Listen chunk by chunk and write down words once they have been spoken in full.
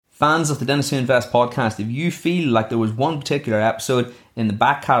Fans of the Dentists Who Invest podcast, if you feel like there was one particular episode in the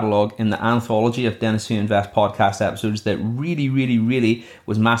back catalogue in the anthology of Dentists Who Invest podcast episodes that really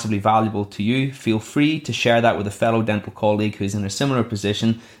was massively valuable to you, feel free to share that with a fellow dental colleague who's in a similar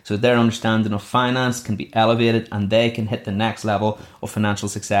position so their understanding of finance can be elevated and they can hit the next level of financial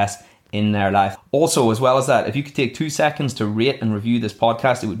success in their life. Also, as well as that, if you could take 2 seconds to rate and review this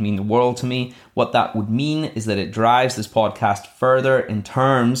podcast, it would mean the world to me. What that would mean is that it drives this podcast further in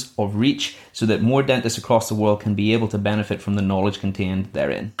terms of reach so that more dentists across the world can be able to benefit from the knowledge contained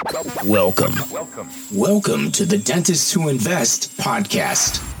therein. Welcome to the Dentists Who Invest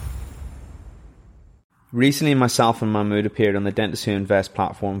podcast. Recently, myself and Mahmood appeared on the Dentists Who Invest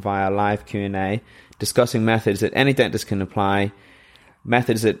platform via live Q&A, discussing methods that any dentist can apply,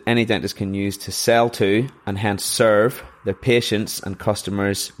 methods that any dentist can use to sell to and hence serve their patients and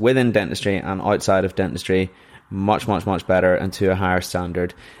customers within dentistry and outside of dentistry much better and to a higher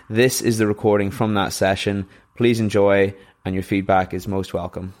standard. This is the recording from that session. Please enjoy, and your feedback is most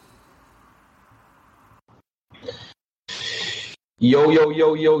welcome.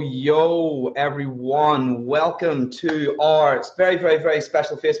 Yo, everyone. Welcome to our very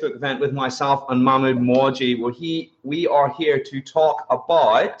special Facebook event with myself and Mahmood Moji, where we are here to talk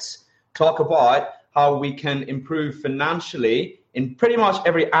about how we can improve financially in pretty much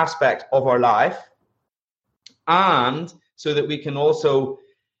every aspect of our life, and so that we can also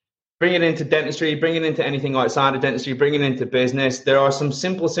bring it into dentistry, bring it into anything outside of dentistry, bring it into business. There are some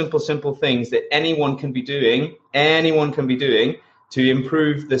simple things that anyone can be doing to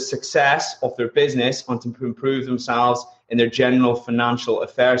improve the success of their business and to improve themselves in their general financial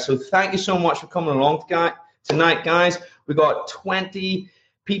affairs. So thank you so much for coming along tonight, guys. We've got 20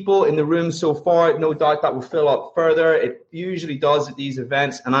 people in the room so far. No doubt that will fill up further. It usually does at these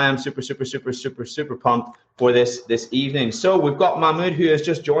events, and I am super pumped for this evening. So we've got Mahmood, who has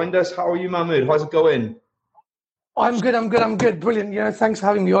just joined us. How are you, Mahmood? How's it going? I'm good. Brilliant. Thanks for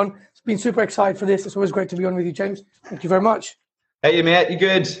having me on. It's been super excited for this. It's always great to be on with you, James. Thank you very much. Hey, mate, you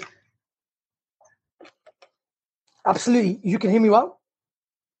good? Absolutely. You can hear me well?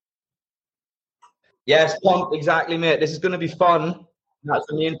 Yes, exactly, mate. This is going to be fun. That's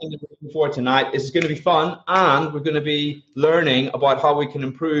the main thing that we're looking for tonight. This is going to be fun, and we're going to be learning about how we can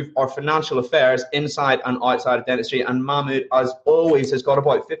improve our financial affairs inside and outside of dentistry. And Mahmood, as always, has got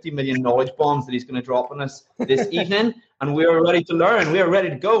about 50 million knowledge bombs that he's going to drop on us this evening, and we are ready to learn. We are ready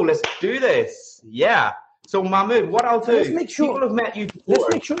to go. Let's do this. Yeah. So, Mahmood, what I'll do, let's make sure, people have met you before.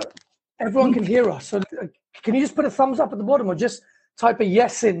 Let's make sure everyone can hear us. So can you just put a thumbs up at the bottom or just type a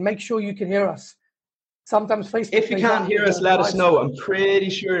yes in? Make sure you can hear us. Sometimes Facebook... If you can't hear us, let us know. I'm pretty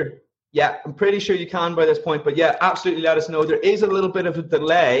sure you can by this point. But yeah, absolutely let us know. There is a little bit of a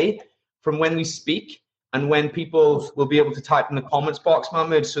delay from when we speak and when people will be able to type in the comments box,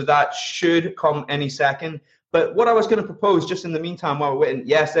 Mahmood. So that should come any second. But what I was going to propose, just in the meantime, while we're waiting,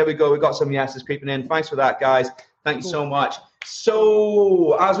 yes, there we go. We got some yeses creeping in. Thanks for that, guys. Thank you so much.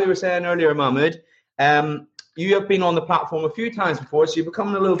 So, as we were saying earlier, Mahmood, you have been on the platform a few times before, so you're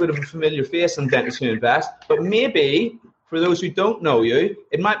becoming a little bit of a familiar face on Dentists Who Invest. But maybe, for those who don't know you,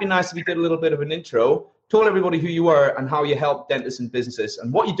 it might be nice if you did a little bit of an intro, told everybody who you were and how you help dentists and businesses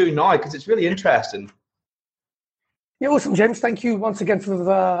and what you do now, because it's really interesting. Yeah, awesome, James. Thank you once again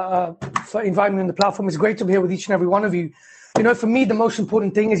for inviting me on the platform. It's great to be here with each and every one of you. For me, the most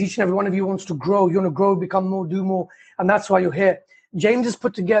important thing is each and every one of you wants to grow. You want to grow, become more, do more, and that's why you're here. James has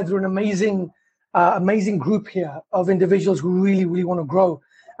put together an amazing group here of individuals who really want to grow.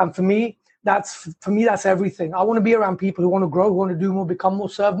 And for me, that's everything. I want to be around people who want to grow, who want to do more, become more,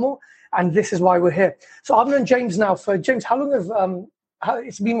 serve more, and this is why we're here. So I've known James now for James. How long have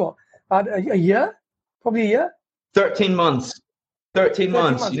it's been? What, about a year? Probably a year. 13 months. 13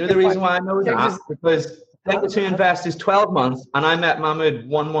 months. You know the reason why I know that? Because Dentists Who Invest is 12 months, and I met Mahmood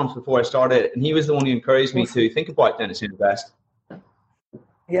 1 month before I started, and he was the one who encouraged me to think about Dentists Who Invest.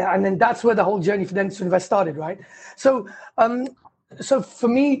 Yeah, and then that's where the whole journey for Dentists Who Invest started, right? So for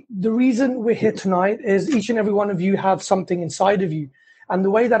me, the reason we're here tonight is each and every one of you have something inside of you. And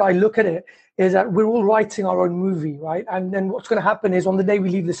the way that I look at it is that we're all writing our own movie, right? And then what's going to happen is on the day we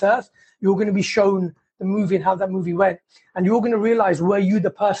leave this earth, you're going to be shown the movie and how that movie went. And you're going to realize, were you the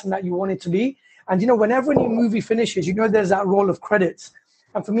person that you wanted to be? And, whenever any movie finishes, there's that roll of credits.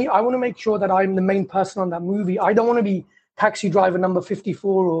 And for me, I want to make sure that I'm the main person on that movie. I don't want to be taxi driver number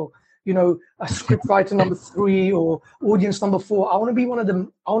 54 or, a script writer number 3 or audience number 4. I want to be one of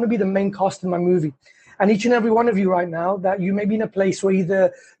them. I want to be the main cast in my movie. And each and every one of you right now, that you may be in a place where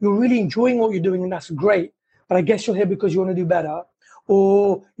either you're really enjoying what you're doing and that's great, but I guess you're here because you want to do better,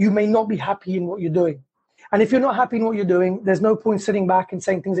 or you may not be happy in what you're doing. And if you're not happy in what you're doing, there's no point sitting back and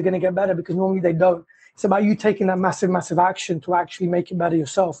saying things are going to get better, because normally they don't. It's about you taking that massive action to actually make it better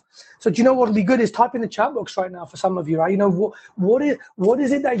yourself. So do you know what would be good is type in the chat box right now for some of you, right? You know, what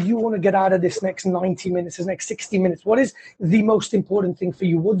is it that you want to get out of this next 90 minutes, this next 60 minutes? What is the most important thing for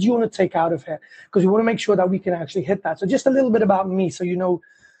you? What do you want to take out of here? Because we want to make sure that we can actually hit that. So just a little bit about me, so you know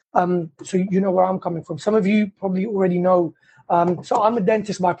where I'm coming from. Some of you probably already know. So I'm a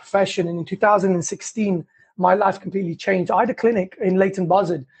dentist by profession, and in 2016, my life completely changed. I had a clinic in Leighton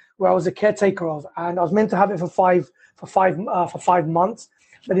Buzzard where I was a caretaker of, and I was meant to have it for five months,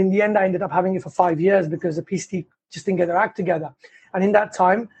 but in the end, I ended up having it for 5 years because the PCT just didn't get their act together. And in that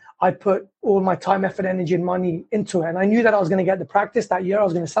time, I put all my time, effort, energy, and money into it, and I knew that I was going to get the practice that year. I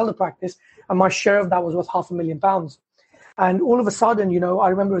was going to sell the practice, and my share of that was worth £500,000. And all of a sudden, I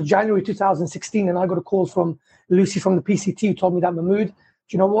remember it was January 2016, and I got a call from Lucy from the PCT who told me that, Mahmood, do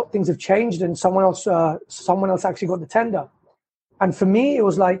you know what? Things have changed, and someone else actually got the tender. And for me, it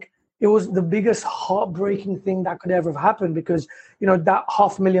was the biggest heartbreaking thing that could ever have happened, because, that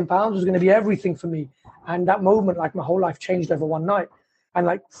 £500,000 was going to be everything for me. And that moment, my whole life changed over one night.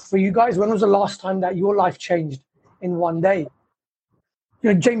 And for you guys, when was the last time that your life changed in one day?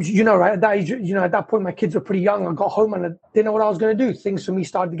 James, right? At that age, at that point, my kids were pretty young. I got home and I didn't know what I was going to do. Things for me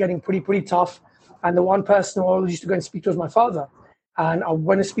started getting pretty tough. And the one person I always used to go and speak to was my father. And I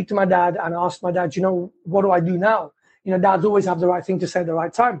went to speak to my dad and I asked my dad, what do I do now? Dads always have the right thing to say at the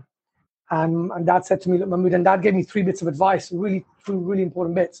right time. And Dad said to me, look, Mahmood, and Dad gave me 3 bits of advice, three really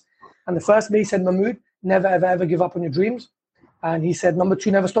important bits. And the first bit, he said, Mahmood, never, ever give up on your dreams. And he said, number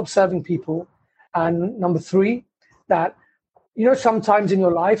 2, never stop serving people. And number 3, that, sometimes in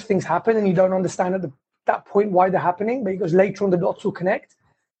your life, things happen and you don't understand at that point why they're happening, but he goes, later on, the dots will connect.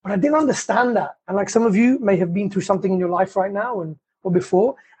 But I didn't understand that. And some of you may have been through something in your life right now or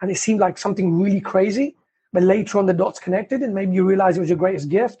before, and it seemed like something really crazy, but later on the dots connected and maybe you realize it was your greatest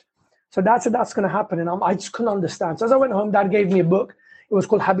gift. So that's going to happen. And I just couldn't understand. So as I went home, Dad gave me a book. It was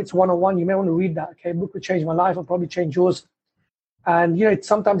called Habits 101. You may want to read that. Okay, a book would change my life. I'll probably change yours. And,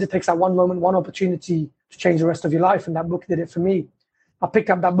 sometimes it takes that one moment, one opportunity to change the rest of your life. And that book did it for me. I picked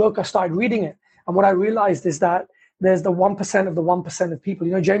up that book. I started reading it. And what I realized is that there's the 1% of the 1% of people.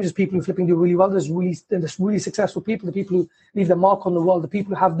 James, there's people who flipping do really well. There's really successful people, the people who leave their mark on the world, the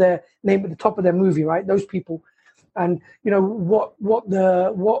people who have their name at the top of their movie, right? Those people. And,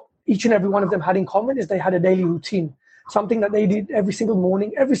 what each and every one of them had in common is they had a daily routine, something that they did every single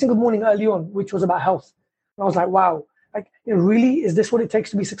morning early on, which was about health. And I was like, wow, really, is this what it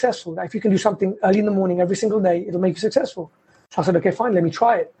takes to be successful? If you can do something early in the morning every single day, it'll make you successful. So I said, okay, fine, let me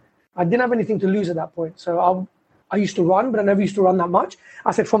try it. I didn't have anything to lose at that point. So I used to run, but I never used to run that much.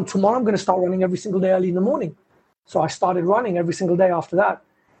 I said, from tomorrow, I'm going to start running every single day early in the morning. So I started running every single day after that.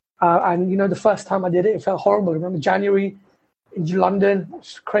 And the first time I did it, it felt horrible. I remember January in London, it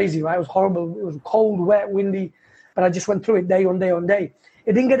was crazy, right? It was horrible. It was cold, wet, windy, but I just went through it day on day on day.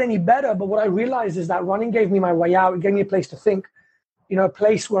 It didn't get any better, but what I realized is that running gave me my way out. It gave me a place to think, a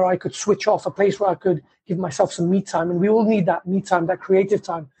place where I could switch off, a place where I could give myself some me time. And we all need that me time, that creative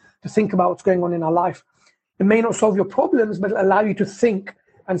time to think about what's going on in our life. It may not solve your problems, but it'll allow you to think.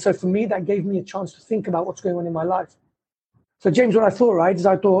 And so for me, that gave me a chance to think about what's going on in my life. So James, what I thought, right, is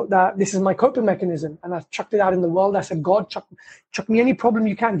I thought that this is my coping mechanism. And I chucked it out in the world. I said, God, chuck me any problem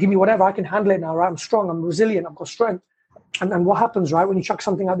you can. Give me whatever. I can handle it now, right? I'm strong. I'm resilient. I've got strength. And what happens, right? When you chuck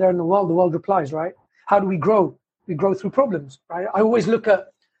something out there in the world replies, right? How do we grow? We grow through problems, right? I always look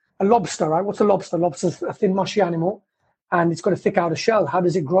at a lobster, right? What's a lobster? Lobster's a thin, mushy animal, and it's got a thick outer shell. How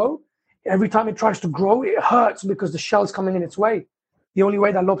does it grow? Every time it tries to grow, it hurts because the shell's coming in its way. The only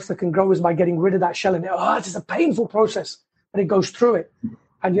way that lobster can grow is by getting rid of that shell, and it hurts. It's a painful process, but it goes through it.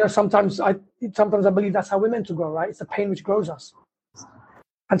 And sometimes I believe that's how we're meant to grow, right? It's the pain which grows us.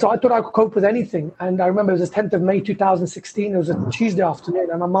 And so I thought I could cope with anything. And I remember it was the 10th of May, 2016. It was a Tuesday afternoon,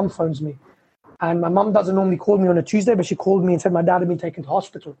 and my mum phones me. And my mum doesn't normally call me on a Tuesday, but she called me and said my dad had been taken to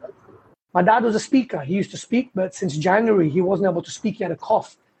hospital. My dad was a speaker. He used to speak, but since January, he wasn't able to speak. He had a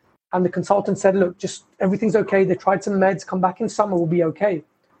cough. And the consultant said, look, just everything's okay. They tried some meds. Come back in summer. We'll be okay.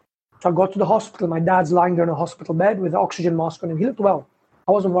 So I got to the hospital. My dad's lying there in a hospital bed with an oxygen mask on him. He looked well.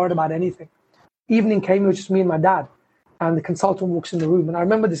 I wasn't worried about anything. Evening came, it was just me and my dad. And the consultant walks in the room. And I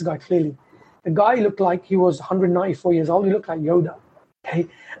remember this guy clearly. The guy looked like he was 194 years old. He looked like Yoda. Okay.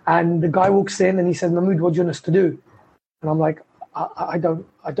 And the guy walks in and he says, Mahmood, what do you want us to do? And I'm like, I don't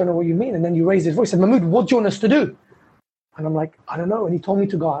know what you mean. And then he raised his voice and said, Mahmood, what do you want us to do? And I'm like, I don't know. And he told me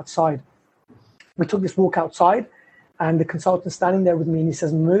to go outside. We took this walk outside and the consultant's standing there with me and he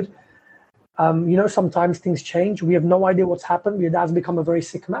says, Mahmood, sometimes things change. We have no idea what's happened. Your dad's become a very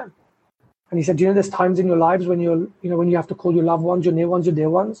sick man. And he said, do you know there's times in your lives when when you have to call your loved ones, your near ones, your dear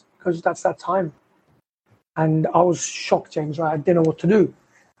ones, because that's that time. And I was shocked, James, right? I didn't know what to do.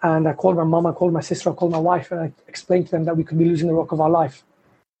 And I called my mom, I called my sister, I called my wife, and I explained to them that we could be losing the rock of our life.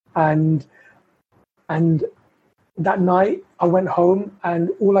 And that night I went home, and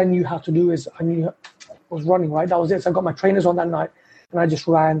all I knew how to do is I was running, right? That was it. So I got my trainers on that night, and I just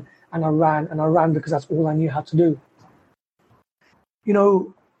ran and I ran and I ran because that's all I knew how to do. You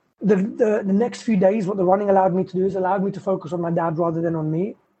know, the next few days, what the running allowed me to do is allowed me to focus on my dad rather than on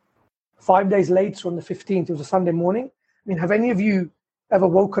me. 5 days later, on the 15th, it was a Sunday morning. I mean, have any of you ever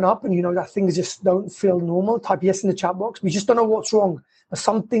woken up and that things just don't feel normal? Type yes in the chat box. We just don't know what's wrong, but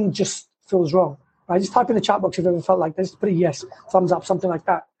something just feels wrong, right? Just type in the chat box if you've ever felt like this. Put a yes, thumbs up, something like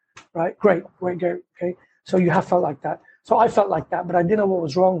that, right? Great. Okay. So you have felt like that. So I felt like that, but I didn't know what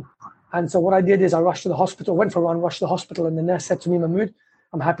was wrong. And so what I did is I rushed to the hospital, went for a run, rushed to the hospital, and the nurse said to me, Mahmood,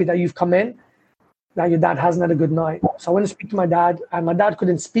 I'm happy that you've come in. That your dad hasn't had a good night. So I went to speak to my dad, and my dad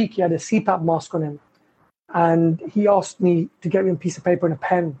couldn't speak. He had a CPAP mask on him. And he asked me to get me a piece of paper and a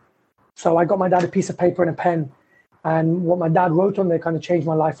pen. So I got my dad a piece of paper and a pen. And what my dad wrote on there kind of changed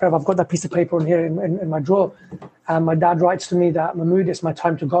my life forever. I've got that piece of paper in here in my drawer. And my dad writes to me that, Mahmood, it's my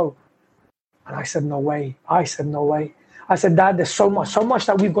time to go. And I said, no way. I said, Dad, there's so much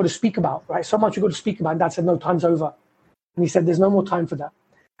that we've got to speak about, right? So much we've got to speak about. And Dad said, no, time's over. And he said, there's no more time for that.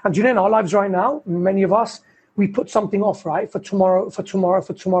 And in our lives right now, many of us, we put something off, right? For tomorrow.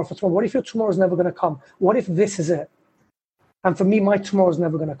 What if your tomorrow is never going to come? What if this is it? And for me, my tomorrow is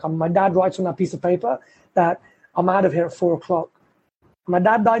never going to come. My dad writes on that piece of paper that I'm out of here at 4:00. My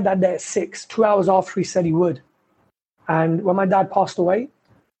dad died that day at 6, 2 hours after he said he would. And when my dad passed away,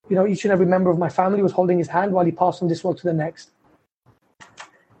 each and every member of my family was holding his hand while he passed from this world to the next.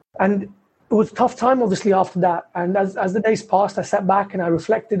 And it was a tough time, obviously, after that. And as the days passed, I sat back and I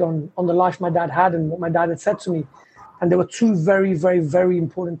reflected on the life my dad had and what my dad had said to me. And there were two very, very, very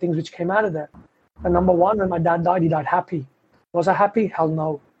important things which came out of there. And number one, when my dad died, he died happy. Was I happy? Hell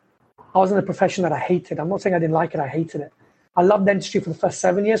no. I was in a profession that I hated. I'm not saying I didn't like it. I hated it. I loved dentistry for the first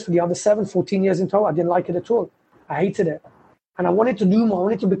 7 years. For the other 14 years in total, I didn't like it at all. I hated it. And I wanted to do more. I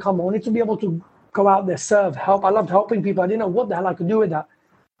wanted to become more. I wanted to be able to go out there, serve, help. I loved helping people. I didn't know what the hell I could do with that.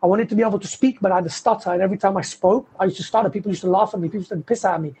 I wanted to be able to speak, but I had a stutter. And every time I spoke, I used to stutter. People used to laugh at me. People used to piss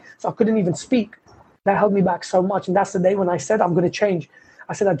at me. So I couldn't even speak. That held me back so much. And that's the day when I said, I'm going to change.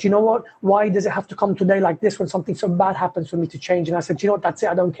 I said, do you know what? Why does it have to come today like this when something so bad happens for me to change? And I said, do you know what? That's it.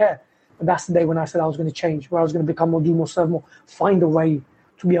 I don't care. But that's the day when I said I was going to change, where I was going to become more, do more, serve more, find a way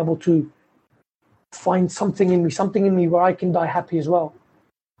to be able to find something in me where I can die happy as well.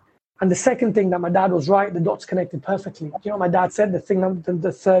 And the second thing, that my dad was right, the dots connected perfectly. You know what my dad said? The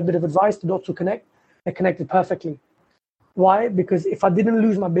third bit of advice, the dots will connect. They connected perfectly. Why? Because if I didn't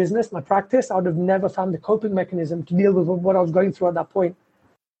lose my business, my practice, I would have never found the coping mechanism to deal with what I was going through at that point.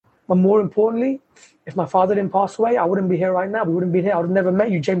 But more importantly, if my father didn't pass away, I wouldn't be here right now. We wouldn't be here. I would have never met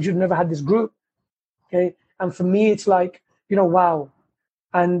you, James. You'd never had this group. Okay. And for me, it's like, wow.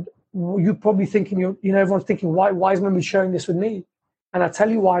 And you're probably thinking, everyone's thinking, why is Mahmood sharing this with me? And I tell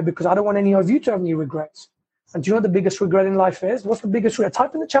you why, because I don't want any of you to have any regrets. And do you know what the biggest regret in life is? What's the biggest regret?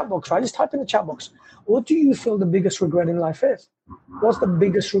 Type in the chat box, right? Just type in the chat box. What do you feel the biggest regret in life is? What's the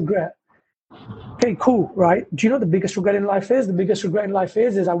biggest regret? Okay, cool, right? Do you know what the biggest regret in life is? The biggest regret in life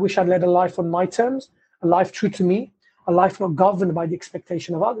is I wish I'd led a life on my terms, a life true to me, a life not governed by the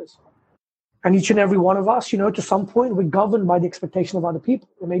expectation of others. And each and every one of us, to some point, we're governed by the expectation of other people.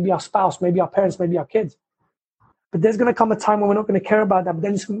 Maybe our spouse, maybe our parents, maybe our kids. But there's going to come a time when we're not going to care about that, but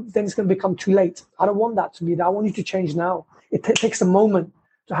then it's going to become too late. I don't want that to be that. I want you to change now. It takes a moment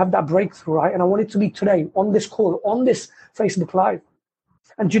to have that breakthrough, right? And I want it to be today, on this call, on this Facebook Live.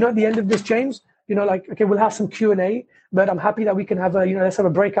 And do you know, at the end of this, James, okay, we'll have some Q&A, but I'm happy that we can have let's have a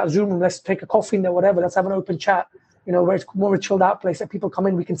breakout Zoom room. Let's take a coffee in there, whatever. Let's have an open chat, where it's more of a chilled out place that people come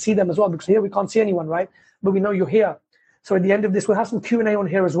in. We can see them as well, because here we can't see anyone, right? But we know you're here. So at the end of this, we'll have some Q&A on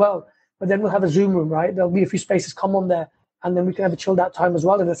here as well. But then we'll have a Zoom room, right? There'll be a few spaces, come on there, and then we can have a chilled out time as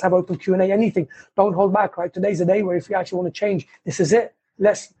well. And let's have open Q&A, anything. Don't hold back, right? Today's a day where if you actually want to change, this is it.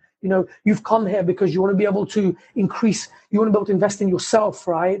 You've come here because you want to be able to increase, you want to be able to invest in yourself,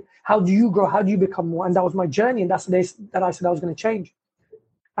 right? How do you grow? How do you become more? And that was my journey. And that's the day that I said I was going to change.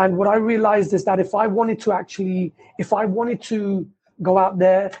 And what I realized is that if I wanted to go out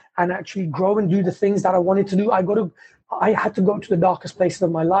there and actually grow and do the things that I wanted to do, I had to go to the darkest places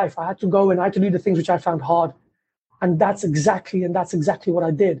of my life. I had to go and I had to do the things which I found hard. And that's exactly what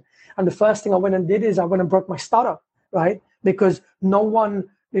I did. And the first thing I went and did is I went and broke my stutter, right? Because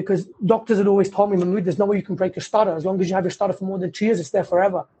doctors had always told me, Mahmood, there's no way you can break your stutter. As long as you have your stutter for more than 2 years, it's there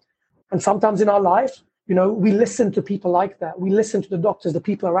forever. And sometimes in our life, you know, we listen to people like that. We listen to the doctors, the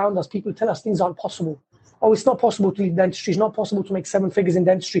people around us. People tell us things aren't possible. Oh, it's not possible to leave dentistry. It's not possible to make 7 figures in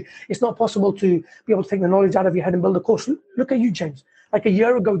dentistry. It's not possible to be able to take the knowledge out of your head and build a course. Look at you, James. Like a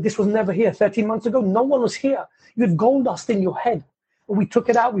year ago, this was never here. 13 months ago, no one was here. You had gold dust in your head. But we took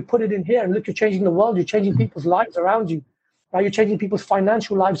it out, we put it in here, and look, you're changing the world. You're changing people's lives around you. Right? You're changing people's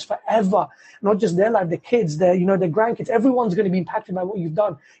financial lives forever. Not just their life, their kids, their grandkids. Everyone's going to be impacted by what you've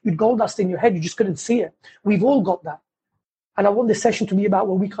done. You had gold dust in your head. You just couldn't see it. We've all got that. And I want this session to be about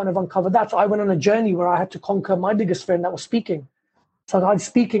where we kind of uncover that. So I went on a journey where I had to conquer my biggest fear, and that was speaking. So I was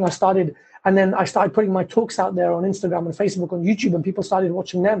speaking, and then I started putting my talks out there on Instagram and Facebook, on YouTube, and people started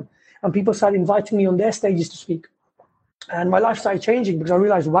watching them. And people started inviting me on their stages to speak. And my life started changing because I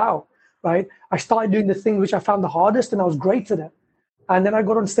realized, wow, right? I started doing the thing which I found the hardest, and I was great at it. And then I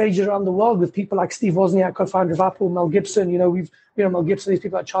got on stages around the world with people like Steve Wozniak, co-founder of Apple, Mel Gibson, Mel Gibson, these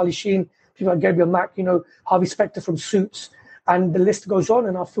people like Charlie Sheen, people like Gabriel Mack, Harvey Specter from Suits. And the list goes on,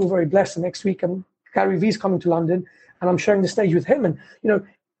 and I feel very blessed. And next week, Gary Vee's coming to London, and I'm sharing the stage with him. And,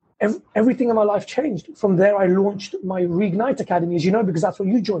 everything in my life changed. From there, I launched my Reignite Academy, as you know, because that's what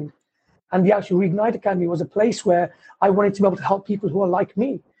you joined. And the actual Reignite Academy was a place where I wanted to be able to help people who are like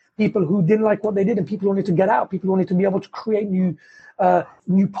me, people who didn't like what they did, and people who wanted to get out, people who wanted to be able to create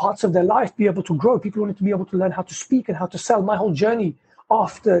new parts of their life, be able to grow, people who wanted to be able to learn how to speak and how to sell. My whole journey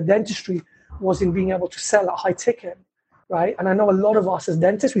after dentistry was in being able to sell at high ticket. Right? And I know a lot of us as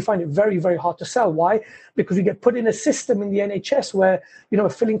dentists, we find it very, very hard to sell. Why? Because we get put in a system in the NHS where, a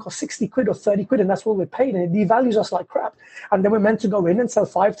filling costs 60 quid or 30 quid, and that's what we're paid, and it devalues us like crap. And then we're meant to go in and sell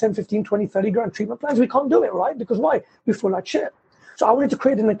 5, 10, 15, 20, 30 grand treatment plans. We can't do it, right? Because why? We feel like shit. So I wanted to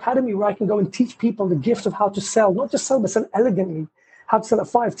create an academy where I can go and teach people the gift of how to sell, not just sell, but sell elegantly. How to sell at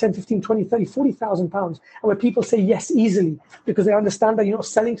 5, 10, 15, 20, 30, 40,000 pounds. And where people say yes easily because they understand that you're not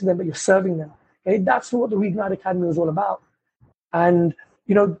selling to them, but you're serving them. Okay? That's what the Reignite Academy was all about. And,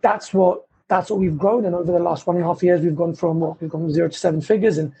 that's what we've grown. And over the last 1.5 years, we've gone from 0 to 7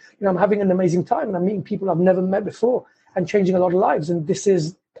 figures. And, I'm having an amazing time, and I'm meeting people I've never met before and changing a lot of lives. And this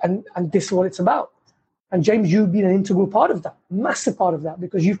is what it's about. And James, you've been an integral part of that, massive part of that,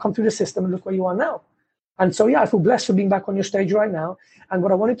 because you've come through the system and look where you are now. And so, I feel blessed for being back on your stage right now. And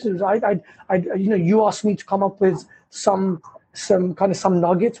what I wanted to do, you asked me to come up with some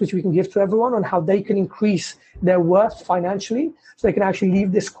nuggets which we can give to everyone on how they can increase their worth financially, so they can actually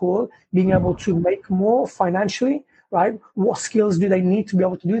leave this call being able to make more financially, right? What skills do they need to be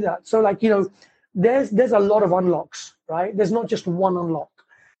able to do that? So there's a lot of unlocks, right? There's not just one unlock,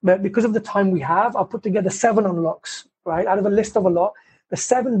 but because of the time we have, I'll put together 7 unlocks, right? Out of a list of a lot, the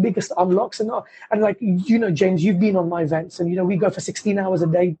 7 biggest unlocks. And James, you've been on my events, and, we go for 16 hours a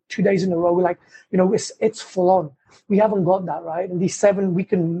day, 2 days in a row. We're like, it's full on. We haven't got that, right? And these 7, we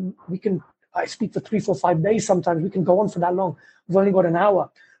can, I speak for 3, 4, 5 days sometimes. We can go on for that long. We've only got an hour.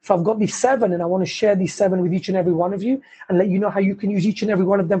 So I've got these 7, and I want to share these 7 with each and every one of you and let you know how you can use each and every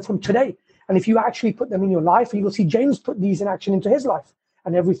one of them from today. And if you actually put them in your life, you will see James put these in action into his life,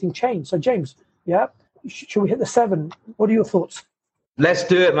 and everything changed. So James, should we hit the 7? What are your thoughts? Let's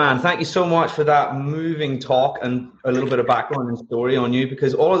do it, man. Thank you so much for that moving talk and a little bit of background and story on you,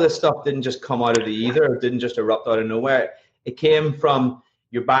 because all of this stuff didn't just come out of the ether. It didn't just erupt out of nowhere. It came from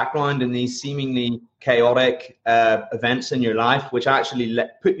your background in these seemingly chaotic events in your life, which actually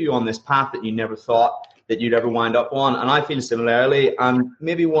put you on this path that you never thought that you'd ever wind up on. And I feel similarly. And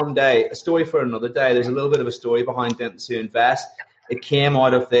maybe one day, a story for another day, there's a little bit of a story behind Dentists Who Invest. It came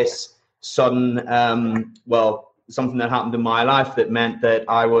out of this sudden, something that happened in my life that meant that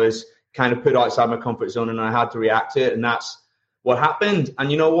I was kind of put outside my comfort zone, and I had to react to it. And that's what happened. And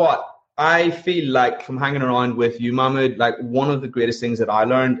you know what? I feel like from hanging around with you, Mahmoud, like one of the greatest things that I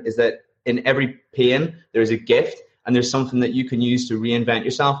learned is that in every pain, there's a gift, and there's something that you can use to reinvent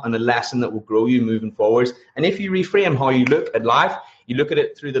yourself, and a lesson that will grow you moving forwards. And if you reframe how you look at life, you look at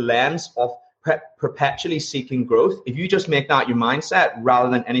it through the lens of perpetually seeking growth. If you just make that your mindset rather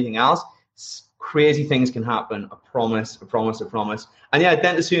than anything else, crazy things can happen. I promise. And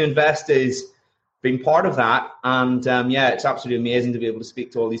Dentists Who Invest is being part of that. And it's absolutely amazing to be able to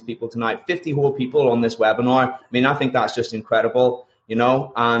speak to all these people tonight. 50 whole people on this webinar. I mean, I think that's just incredible,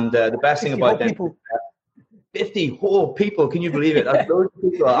 And the best thing about Dentists, 50 whole people. Can you believe it? That's those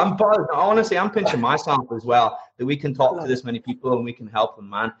people. I'm buzzed. Honestly, I'm pinching myself as well that we can talk to this many people and we can help them,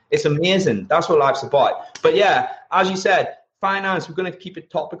 man. It's amazing. That's what life's about. But as you said, finance, we're going to keep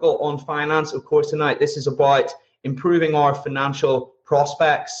it topical on finance, of course, tonight. This is about improving our financial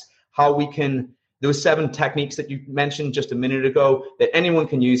prospects, how we can those 7 techniques that you mentioned just a minute ago that anyone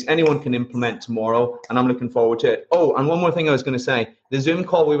can use, anyone can implement tomorrow, and I'm looking forward to it. Oh, and one more thing I was going to say, the Zoom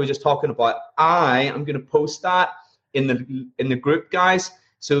call we were just talking about, I am going to post that in the group, guys.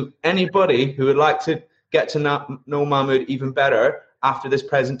 So anybody who would like to get to know Mahmoud even better after this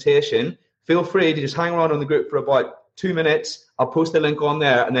presentation, feel free to just hang around on the group for about 2 minutes. I'll post the link on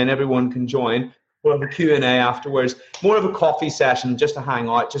there, and then everyone can join. We'll have a Q&A afterwards, more of a coffee session, just to hang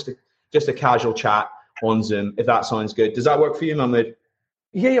out, just a casual chat on Zoom, if that sounds good. Does that work for you, Mahmoud?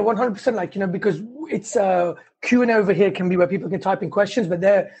 Yeah, 100%. Like, because it's Q&A over here can be where people can type in questions, but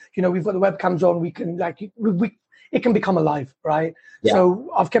there, we've got the webcams on. We can it can become alive, right? Yeah.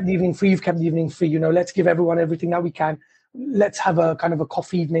 So I've kept the evening free. You've kept the evening free. Let's give everyone everything that we can. Let's have a kind of a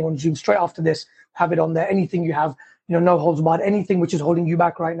coffee evening on Zoom straight after this. Have it on there. Anything you have, no holds barred. Anything which is holding you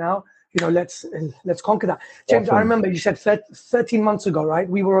back right now, let's conquer that. James, awesome. I remember you said 13 months ago, right?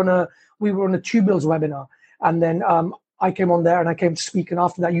 We were on a Tubills webinar, and then I came on there and I came to speak. And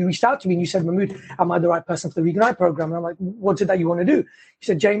after that, you reached out to me and you said, Mahmoud, am I the right person for the Reignite program? And I'm like, what's it that you want to do? You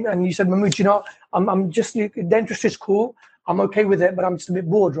said, James, and you said, Mahmoud, I'm just, dentistry is cool. I'm okay with it, but I'm just a bit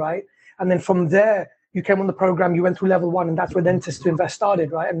bored, right? And then from there, you came on the program, you went through level 1, and that's where Dentists to Invest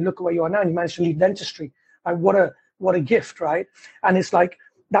started, right? And look at where you are now. And you managed to leave dentistry. Like, what a gift, right? And it's like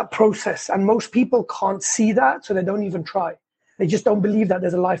that process. And most people can't see that, so they don't even try. They just don't believe that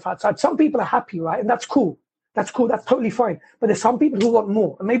there's a life outside. Some people are happy, right? And that's cool. That's cool. That's totally fine. But there's some people who want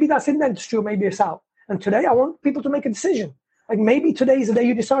more. And maybe that's in dentistry or maybe it's out. And today I want people to make a decision. Like maybe today is the day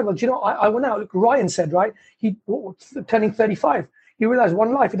you decide, well, I went out. Look, Ryan said, right? He turning 35. He realized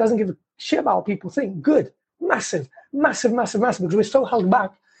one life. He doesn't give a shit about what people think. Good. Massive. Because we're so held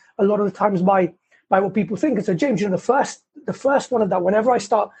back a lot of the times by what people think. And so, James, the first one of that, whenever I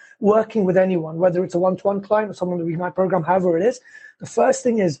start working with anyone, whether it's a one-to-one client or someone in my program, however it is, the first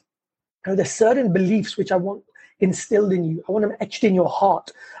thing is there's certain beliefs which I want instilled in you. I want them etched in your heart.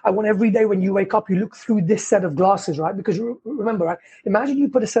 I want every day when you wake up, you look through this set of glasses, right? Because remember, right? Imagine you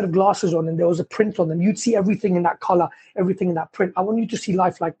put a set of glasses on and there was a print on them. You'd see everything in that color, everything in that print. I want you to see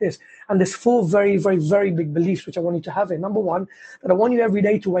life like this. And there's 4 very, very, very big beliefs which I want you to have in. Number 1, that I want you every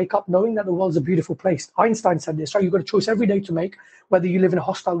day to wake up knowing that the world's a beautiful place. Einstein said this, right? You've got a choice every day to make, whether you live in a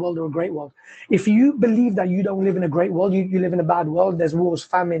hostile world or a great world. If you believe that you don't live in a great world, you live in a bad world, there's wars,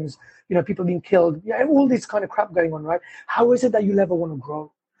 famines, people being killed, all this kind of crap going on, right? How is it that you'll ever want to grow?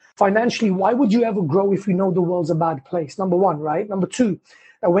 Financially, why would you ever grow if you know the world's a bad place? Number 1, right? Number 2,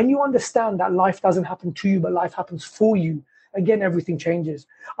 that when you understand that life doesn't happen to you, but life happens for you, again, everything changes.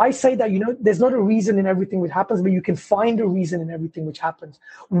 I say that, there's not a reason in everything which happens, but you can find a reason in everything which happens.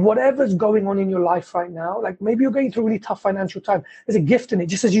 Whatever's going on in your life right now, like maybe you're going through a really tough financial time, there's a gift in it,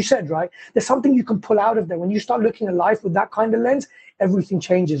 just as you said, right? There's something you can pull out of there. When you start looking at life with that kind of lens, everything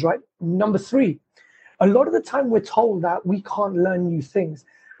changes, right? Number 3, a lot of the time we're told that we can't learn new things,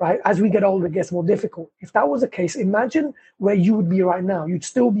 right? As we get older, it gets more difficult. If that was the case, imagine where you would be right now. You'd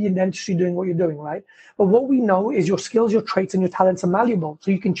still be in dentistry doing what you're doing, right? But what we know is your skills, your traits, and your talents are malleable,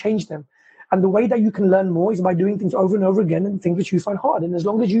 so you can change them. And the way that you can learn more is by doing things over and over again and things which you find hard. And as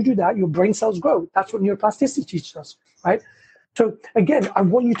long as you do that, your brain cells grow. That's what neuroplasticity teaches us, right? So again, I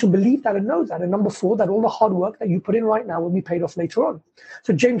want you to believe that and know that. And number 4, that all the hard work that you put in right now will be paid off later on.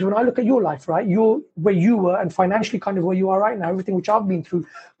 So James, when I look at your life, right, you're where you were and financially kind of where you are right now, everything which I've been through,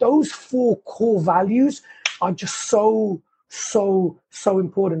 those 4 core values are just so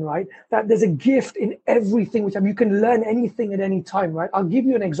important, right? That there's a gift in everything which you can learn anything at any time, right? I'll give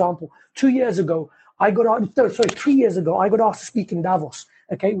you an example. 3 years ago, I got asked to speak in Davos.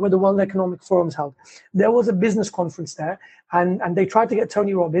 Okay, where the World Economic Forum is held. There was a business conference there, and they tried to get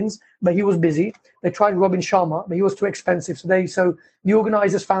Tony Robbins, but he was busy. They tried Robin Sharma, but he was too expensive. So the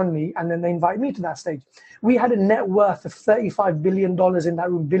organizers found me, and then they invited me to that stage. We had a net worth of $35 billion in that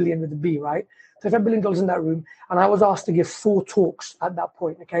room, billion with a B, right? $35 billion in that room, and I was asked to give 4 talks at that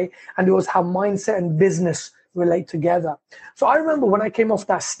point, okay? And it was how mindset and business relate together. So I remember when I came off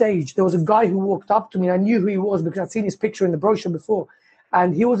that stage, there was a guy who walked up to me, and I knew who he was because I'd seen his picture in the brochure before.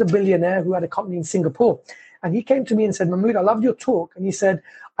 And he was a billionaire who had a company in Singapore. And he came to me and said, Mahmoud, I loved your talk. And he said,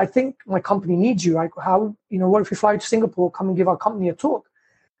 I think my company needs you. Like, what if we fly to Singapore, come and give our company a talk?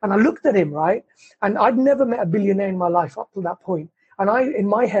 And I looked at him, right? And I'd never met a billionaire in my life up to that point. And in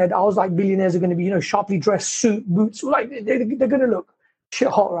my head, I was like, billionaires are going to be, sharply dressed, suit, boots, like they're going to look shit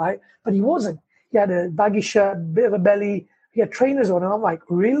hot, right? But he wasn't. He had a baggy shirt, bit of a belly. He had trainers on. And I'm like,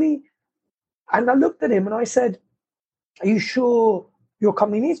 really? And I looked at him and I said, are you sure your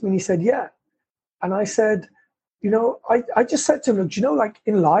company needs me? And he said, yeah. And I said, I just said to him, look, like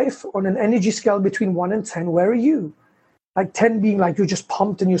in life, on an energy scale between 1 and 10, where are you? Like 10 being like, you're just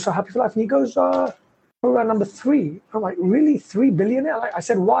pumped and you're so happy for life. And he goes, around number 3. I'm like, really? 3 billionaire? Like, I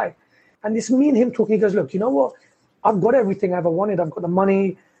said, why? And it's me and him talking. He goes, look, you know what? I've got everything I ever wanted. I've got the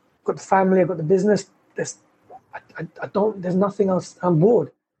money, I've got the family, I've got the business. There's nothing else. I'm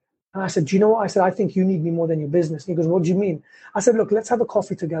bored. And I said, do you know what? I said, I think you need me more than your business. And he goes, what do you mean? I said, look, let's have a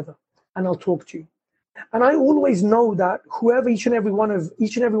coffee together and I'll talk to you. And I always know that whoever each and every one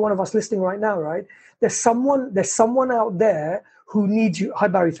of us listening right now, right? There's someone out there who needs you. Hi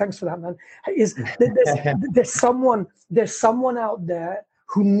Barry, thanks for that, man. There's someone out there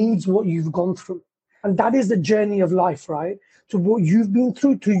who needs what you've gone through. And that is the journey of life, right? To what you've been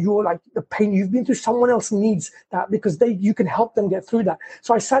through, to your, like, the pain you've been through, someone else needs that because you can help them get through that.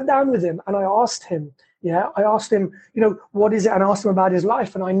 So I sat down with him and I asked him, what is it? And I asked him about his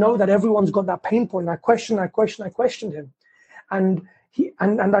life. And I know that everyone's got that pain point. And I questioned him. And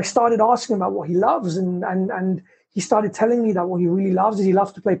I started asking him about what he loves. And he started telling me that what he really loves is he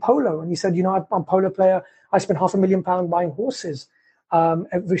loves to play polo. And he said, I'm a polo player. I spent £500,000 buying horses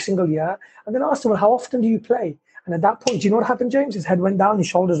every single year. And then I asked him, well, how often do you play? And at that point, do you know what happened, James? His head went down, his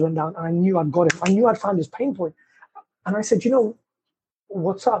shoulders went down. And I knew I'd got him. I knew I'd found his pain point. And I said,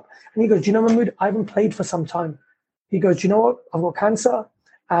 what's up? And he goes, Mahmood, I haven't played for some time. He goes, do you know what? I've got cancer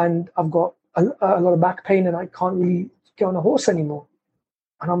and I've got a lot of back pain and I can't really get on a horse anymore.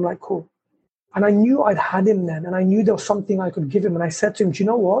 And I'm like, cool. And I knew I'd had him then. And I knew there was something I could give him. And I said to him, do you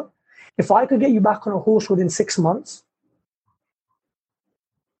know what? If I could get you back on a horse within 6 months,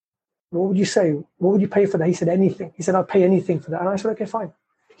 what would you say? What would you pay for that? He said, anything. He said, I'll pay anything for that. And I said, okay, fine.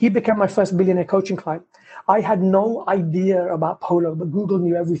 He became my first billionaire coaching client. I had no idea about polo, but Google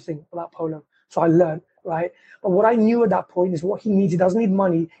knew everything about polo. So I learned, right? But what I knew at that point is what he needs. He doesn't need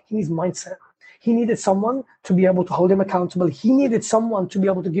money. He needs mindset. He needed someone to be able to hold him accountable. He needed someone to be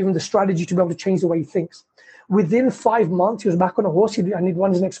able to give him the strategy to be able to change the way he thinks. Within 5 months, he was back on a horse and he'd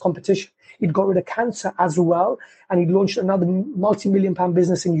won his next competition. He'd got rid of cancer as well. And he'd launched another multi-million-pound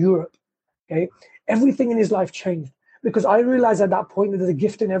business in Europe. Okay, everything in his life changed because I realized at that point that there's a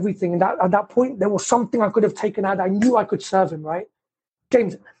gift in everything. And at that point, there was something I could have taken out. I knew I could serve him, right?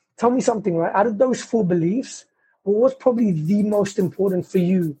 James, tell me something, right? Out of those 4 beliefs, what was probably the most important for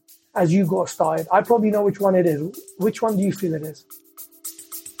you as you got started? I probably know which one it is. Which one do you feel it is?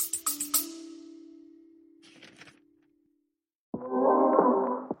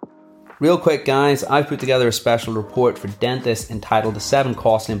 Real quick, guys, I've put together a special report for dentists entitled The 7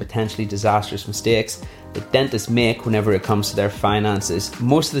 Costly and Potentially Disastrous Mistakes that dentists make whenever it comes to their finances.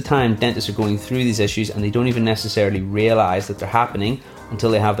 Most of the time, dentists are going through these issues and they don't even necessarily realize that they're happening until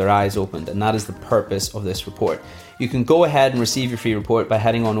they have their eyes opened. And that is the purpose of this report. You can go ahead and receive your free report by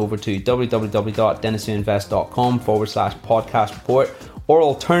heading on over to www.dentistwhoinvest.com/podcast report, or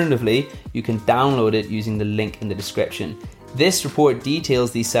alternatively, you can download it using the link in the description. This report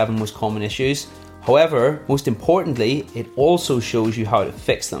details these 7 most common issues. However, most importantly, it also shows you how to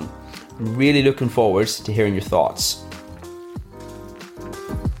fix them. I'm really looking forward to hearing your thoughts.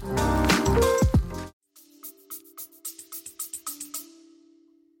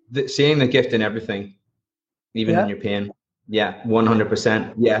 Seeing the gift in everything, even in your pain. Yeah,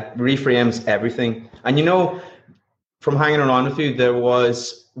 100%. Yeah, reframes everything. And from hanging around with you,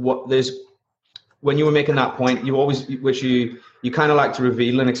 when you were making that point, you kind of like to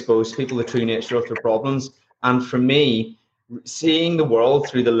reveal and expose people the true nature of their problems. And for me, seeing the world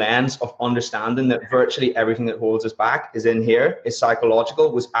through the lens of understanding that virtually everything that holds us back is in here, is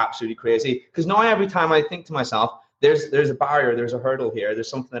psychological, was absolutely crazy. Because now every time I think to myself, there's a barrier, there's a hurdle here, there's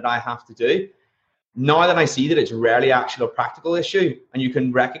something that I have to do. Now that I see that it's rarely actually a practical issue and you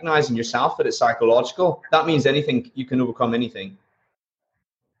can recognize in yourself that it's psychological, that means you can overcome anything.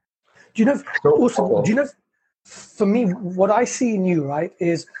 Do you know, for me, what I see in you, right,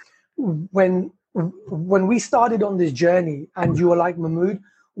 is when we started on this journey and you were like, Mahmood,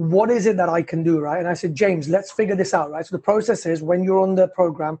 what is it that I can do, right? And I said, James, let's figure this out, right? So the process is when you're on the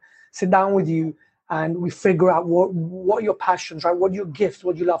program, sit down with you and we figure out what your passions, right? What your gifts,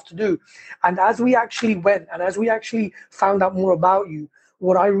 what you love to do. And as we actually went and as we actually found out more about you,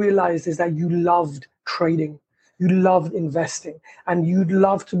 what I realized is that you loved trading. You loved investing and you'd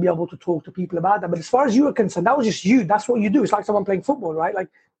love to be able to talk to people about that. But as far as you were concerned, that was just you. That's what you do. It's like someone playing football, right? Like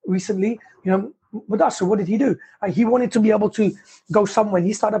recently, Mudassir, what did he do? He wanted to be able to go somewhere.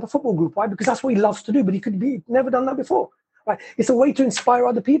 He started up a football group. Why? Because that's what he loves to do, but he'd never done that before. Right? It's a way to inspire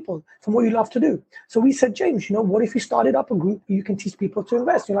other people from what you love to do. So we said, James, what if you started up a group where you can teach people to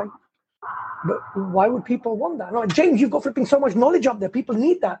invest? You're like, but why would people want that? No, James, you've got flipping so much knowledge up there. People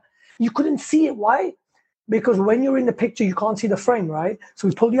need that. You couldn't see it. Why? Because when you're in the picture, you can't see the frame, right? So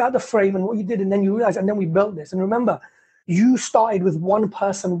we pulled you out the frame and what you did, and then you realize, and then we built this. And remember, You started with one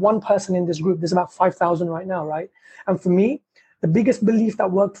person in this group. There's about 5,000 right now, right? And for me, the biggest belief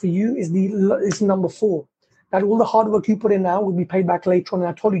that worked for you is number 4. That all the hard work you put in now will be paid back later on. And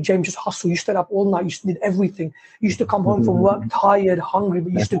I told you, James, just hustle. You stayed up all night. You did everything. You used to come home from work tired, hungry,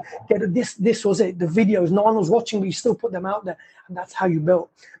 but you used to get this was it. The videos, no one was watching, but you still put them out there. And that's how you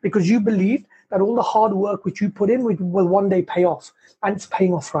built. Because you believed that all the hard work which you put in will one day pay off. And it's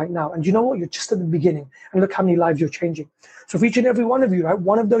paying off right now. And you know what? You're just at the beginning. And look how many lives you're changing. So for each and every one of you, right,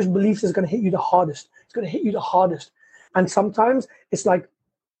 one of those beliefs is going to hit you the hardest. It's going to hit you the hardest. And sometimes it's like,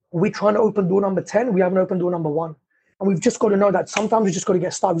 we're trying to open door number 10. We haven't opened door number 1. And we've just got to know that sometimes we just got to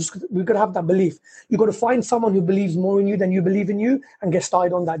get started. We've got to have that belief. You've got to find someone who believes more in you than you believe in you and get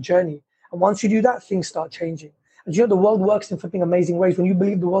started on that journey. And once you do that, things start changing. And you know, the world works in flipping amazing ways. When you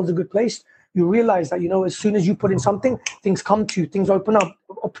believe the world's a good place, you realize that, you know, as soon as you put in something, things come to you, things open up,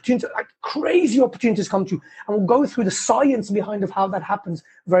 opportunities, like crazy opportunities come to you. And we'll go through the science behind of how that happens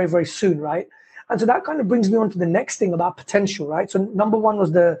very, very soon, right? And so that kind of brings me on to the next thing about potential, right? So number 1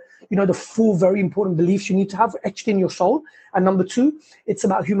 was the 4 very important beliefs you need to have etched in your soul. And number 2, it's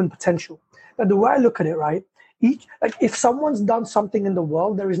about human potential. Now, the way I look at it, right? If someone's done something in the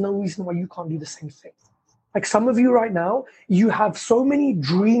world, there is no reason why you can't do the same thing. Like some of you right now, you have so many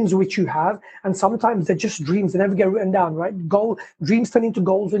dreams which you have, and sometimes they're just dreams. They never get written down, right? Dreams turn into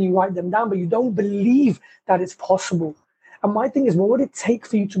goals when you write them down, but you don't believe that it's possible. And my thing is, what would it take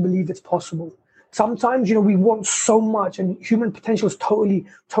for you to believe it's possible? Sometimes, you know, we want so much, and human potential is totally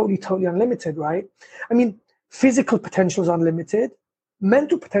unlimited, right? I mean, physical potential is unlimited.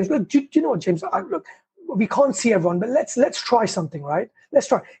 Mental potential, look, do you know what, James? Look, we can't see everyone, but let's try something, right? Let's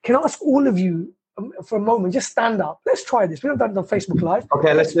try. Can I ask all of you for a moment, just stand up. Let's try this. We haven't done it on Facebook Live.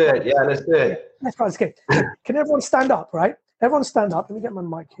 Okay, let's do it. Yeah, let's do it. Let's try this game. Can everyone stand up, right? Everyone stand up. Let me get my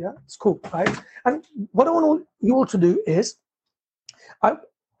mic here. It's cool, right? And what I want you all to do is,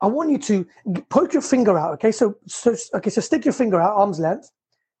 I want you to poke your finger out, okay? So stick your finger out, arm's length.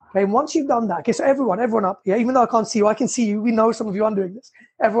 Okay, and once you've done that, okay, so everyone up, yeah, even though I can't see you, I can see you. We know some of you aren't doing this.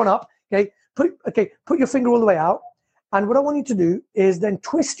 Everyone up, okay? Put your finger all the way out. And what I want you to do is then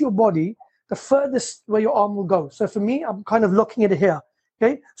twist your body the furthest where your arm will go. So for me, I'm kind of looking at it here,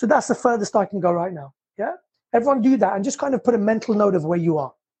 okay? So that's the furthest I can go right now, yeah? Everyone do that and just kind of put a mental note of where you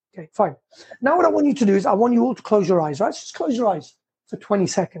are. Okay, fine. Now what I want you to do is I want you all to close your eyes, right? Just close your eyes for 20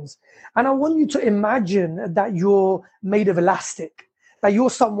 seconds. And I want you to imagine that you're made of elastic, that you're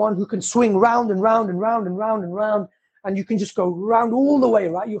someone who can swing round and round and round and round and round, and you can just go round all the way,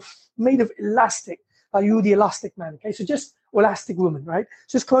 right? You're made of elastic. You're the elastic man, okay? So just elastic woman, right?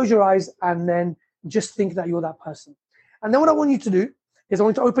 Just close your eyes and then just think that you're that person. And then what I want you to do is I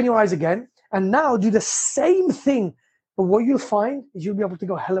want you to open your eyes again and now do the same thing. But what you'll find is you'll be able to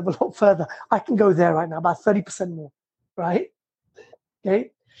go a hell of a lot further. I can go there right now, about 30% more, right?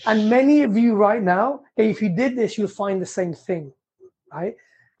 Okay. And many of you right now, okay, if you did this, you'll find the same thing, right?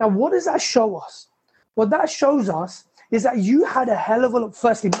 Now, what does that show us? What that shows us is that you had a hell of a lot.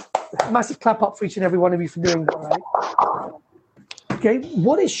 Firstly, massive clap up for each and every one of you for doing that, right? Okay.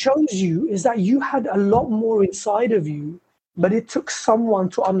 What it shows you is that you had a lot more inside of you, but it took someone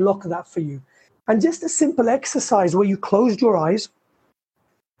to unlock that for you. And just a simple exercise where you closed your eyes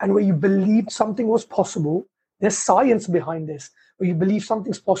and where you believed something was possible. There's science behind this, where you believe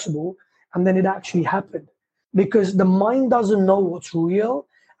something's possible and then it actually happened. Because the mind doesn't know what's real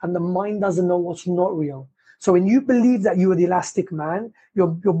and the mind doesn't know what's not real. So when you believe that you were the elastic man, your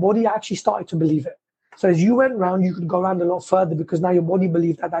body actually started to believe it. So as you went around, you could go around a lot further because now your body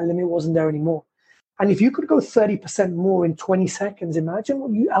believed that that limit wasn't there anymore. And if you could go 30% more in 20 seconds, imagine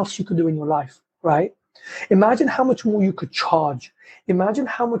what else you could do in your life, right? Imagine how much more you could charge. Imagine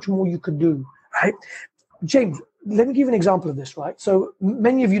how much more you could do, right? James, let me give you an example of this, right? So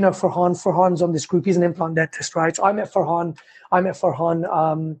many of you know Farhan. Farhan's on this group. He's an implant dentist, right? So I met Farhan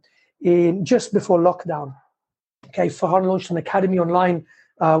in just before lockdown. Okay, Farhan launched an academy online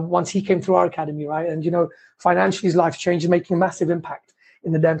once he came through our academy, right? And, you know, financially his life changed, making a massive impact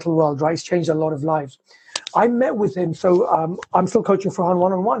in the dental world, right? He's changed a lot of lives. I met with him. So I'm still coaching Farhan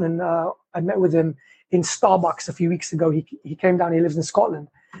one-on-one. And I met with him in Starbucks a few weeks ago. He came down, he lives in Scotland.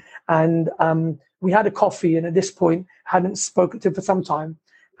 And we had a coffee, and at this point, hadn't spoken to him for some time.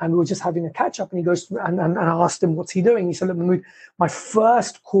 And we were just having a catch up, and he goes, and I asked him, what's he doing? He said, look, Mahmood, my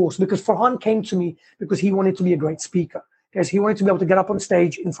first course, because Farhan came to me because he wanted to be a great speaker. Because he wanted to be able to get up on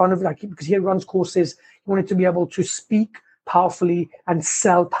stage in front of, because he runs courses, he wanted to be able to speak powerfully and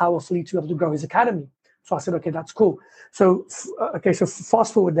sell powerfully to be able to grow his academy. So I said, okay, that's cool. So, so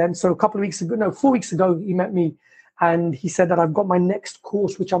fast forward then. So a couple of weeks ago, 4 weeks ago, he met me And he said that I've got my next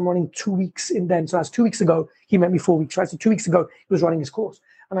course, which I'm running 2 weeks in then. So that's 2 weeks ago. He met me 4 weeks, right? So 2 weeks ago, he was running his course.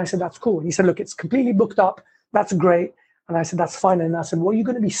 And I said, that's cool. And he said, look, it's completely booked up. That's great. And I said, that's fine. And I said, what are you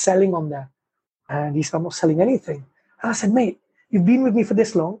going to be selling on there? And he said, I'm not selling anything. And I said, mate, you've been with me for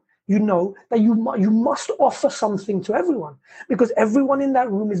this long. You know that you must offer something to everyone, because everyone in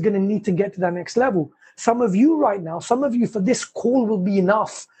that room is going to need to get to that next level. Some of you right now, some of you for this call will be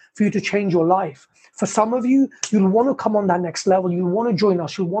enough for you to change your life. For some of you, you'll want to come on that next level. You'll want to join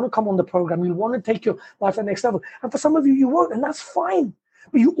us. You'll want to come on the program. You'll want to take your life to the next level. And for some of you, you won't, and that's fine.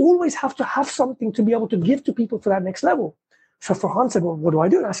 But you always have to have something to be able to give to people for that next level. So Farhan said, well, what do I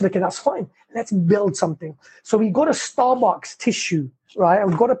do? And I said, okay, that's fine. Let's build something. So we got a Starbucks tissue, right? And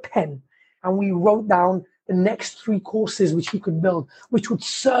we got a pen, and we wrote down the next 3 courses which he could build, which would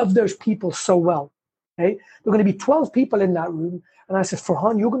serve those people so well. Okay? There are going to be 12 people in that room. And I said,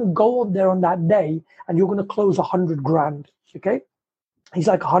 Farhan, you're going to go up there on that day and you're going to close 100 grand. Okay? He's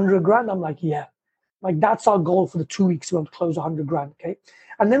like, 100 grand? I'm like, yeah. Like, that's our goal for the 2 weeks. We want to close 100 grand. Okay?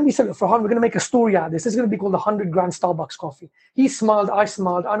 And then we said, Farhan, we're going to make a story out of this. This is going to be called the 100 grand Starbucks coffee. He smiled. I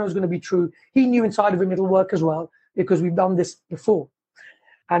smiled. I know it's going to be true. He knew inside of him it'll work as well, because we've done this before.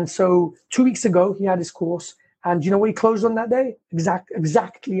 And so 2 weeks ago, he had his course. And you know what he closed on that day?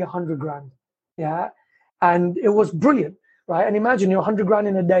 Exactly 100 grand. Yeah. And it was brilliant. Right. And imagine, 100 grand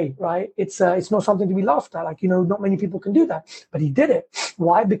in a day, right? It's not something to be laughed at. Like, not many people can do that, but he did it.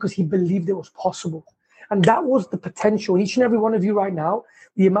 Why? Because he believed it was possible. And that was the potential. Each and every one of you right now,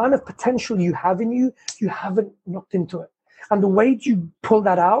 the amount of potential you have in you, you haven't knocked into it. And the way you pull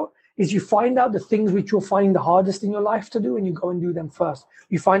that out is you find out the things which you're finding the hardest in your life to do, and you go and do them first.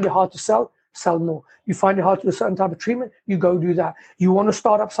 You find it hard to sell more. You find it hard to do a certain type of treatment, you go do that. You want to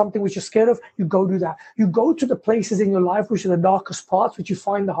start up something which you're scared of, you go do that. You go to the places in your life which are the darkest parts, which you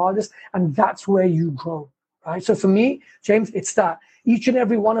find the hardest, and that's where you grow, right? So for me, James, it's that. Each and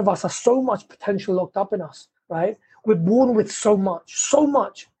every one of us has so much potential locked up in us, right? We're born with so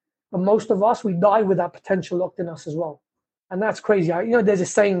much. But most of us, we die with that potential locked in us as well. And that's crazy. There's a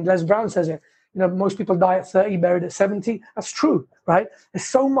saying, Les Brown says it, most people die at 30, buried at 70. That's true, right? There's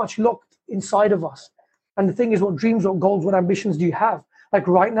so much locked inside of us. And the thing is, what dreams, what goals, what ambitions do you have? Like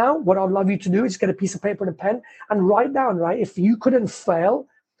right now, what I'd love you to do is get a piece of paper and a pen and write down, right? If you couldn't fail,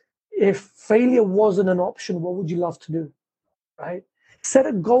 if failure wasn't an option, what would you love to do, right? Set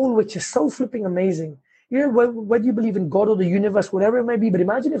a goal which is so flipping amazing. Whether you believe in God or the universe, whatever it may be, but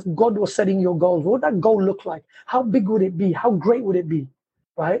imagine if God was setting your goals. What would that goal look like? How big would it be? How great would it be,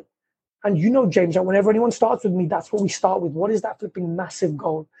 right? And James, that whenever anyone starts with me, that's what we start with. What is that flipping massive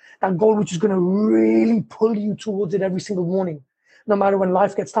goal? That goal which is going to really pull you towards it every single morning, no matter when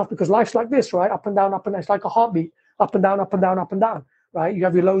life gets tough, because life's like this, right? Up and down, up and down. It's like a heartbeat, up and down, up and down, up and down, right? You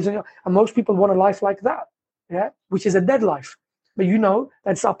have your lows and most people want a life like that, yeah, which is a dead life. But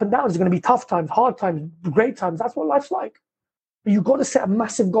that's up and down. There's going to be tough times, hard times, great times. That's what life's like. But you've got to set a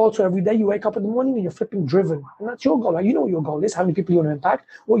massive goal, so every day you wake up in the morning and you're flipping driven. And that's your goal. Like, you know what your goal is, how many people you want to impact,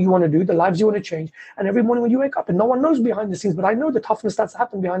 what you want to do, the lives you want to change. And every morning when you wake up, and no one knows behind the scenes, but I know the toughness that's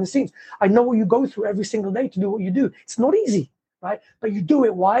happened behind the scenes. I know what you go through every single day to do what you do. It's not easy, right? But you do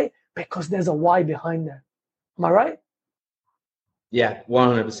it. Why? Because there's a why behind that. Am I right? Yeah,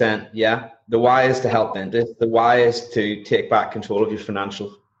 100%. Yeah. The why is to help dentists. The why is to take back control of your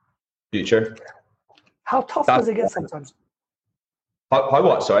financial future. How tough does it get sometimes? How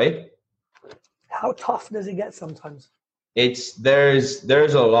what? Sorry. How tough does it get sometimes? There's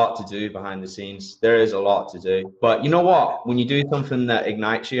a lot to do behind the scenes. There is a lot to do. But you know what? When you do something that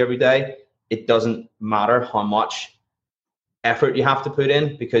ignites you every day, it doesn't matter how much effort you have to put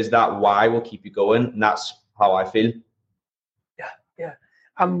in, because that why will keep you going. And that's how I feel. Yeah.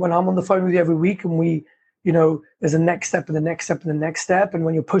 And when I'm on the phone with you every week and we, there's a next step and the next step and the next step. And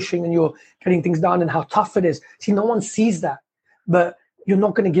when you're pushing and you're getting things done and how tough it is. See, no one sees that. But you're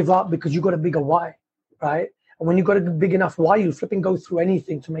not going to give up because you got a bigger why, right? And when you got a big enough why, you flipping go through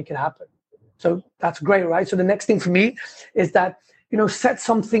anything to make it happen. So that's great, right? So the next thing for me is that, set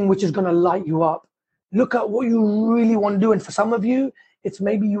something which is going to light you up. Look at what you really want to do. And for some of you, it's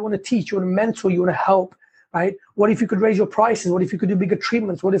maybe you want to teach, you want to mentor, you want to help, right? What if you could raise your prices? What if you could do bigger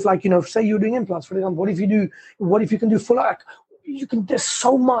treatments? What if, say you're doing implants, for example, what if you can do full arc? There's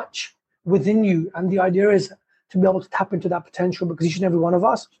so much within you. And the idea is to be able to tap into that potential, because each and every one of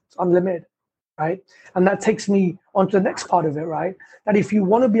us is unlimited, right? And that takes me on to the next part of it, right? That if you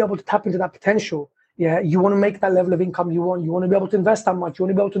want to be able to tap into that potential, yeah, you want to make that level of income you want to be able to invest that much, you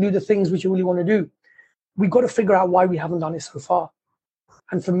want to be able to do the things which you really want to do. We've got to figure out why we haven't done it so far.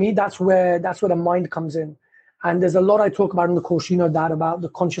 And for me, that's where the mind comes in. And there's a lot I talk about in the course, that about the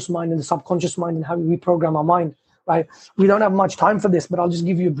conscious mind and the subconscious mind and how we reprogram our mind. right? We don't have much time for this, but I'll just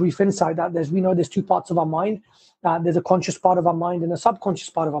give you a brief insight that we know there's two parts of our mind. There's a conscious part of our mind and a subconscious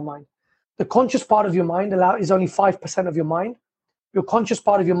part of our mind. The conscious part of your mind is only 5% of your mind. Your conscious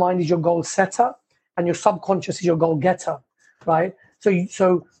part of your mind is your goal setter, and your subconscious is your goal getter, right?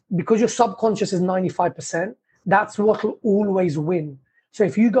 So because your subconscious is 95%, that's what will always win. So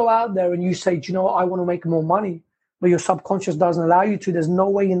if you go out there and you say, do you know what, I want to make more money, but your subconscious doesn't allow you to, there's no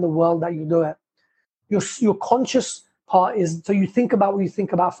way in the world that you do it. Your conscious part is, so you think about what you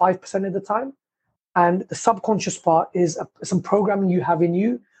think about 5% of the time, and the subconscious part is some programming you have in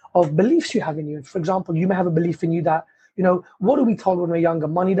you of beliefs you have in you. For example, you may have a belief in you that, what are we told when we're younger?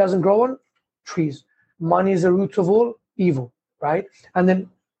 Money doesn't grow on trees. Money is the root of all evil, right? And then,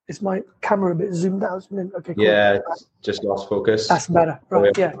 is my camera a bit zoomed out? Okay, cool. Yeah, just lost focus. That's better,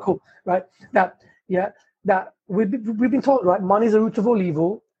 right? Yeah, cool, right? That we've been told, right? Money is the root of all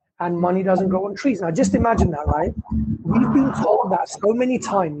evil, and money doesn't grow on trees. Now, just imagine that, right? We've been told that so many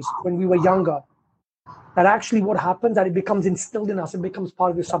times when we were younger, that actually what happens, that it becomes instilled in us, it becomes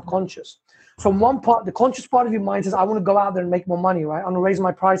part of your subconscious. So one part, the conscious part of your mind says, I want to go out there and make more money, right? I want to raise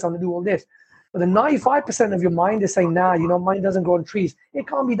my price, I want to do all this. But the 95% of your mind is saying, nah, money doesn't grow on trees. It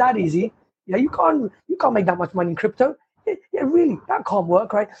can't be that easy. Yeah, you can't make that much money in crypto. Yeah, really, that can't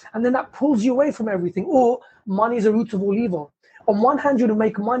work, right? And then that pulls you away from everything. Or money is the root of all evil. On one hand, you're to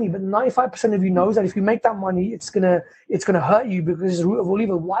make money, but 95% of you knows that if you make that money, it's gonna hurt you because it's the root of all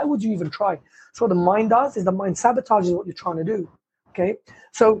evil. Why would you even try? So what the mind does is the mind sabotages what you're trying to do. Okay,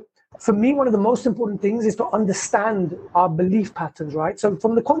 so for me, one of the most important things is to understand our belief patterns, right? So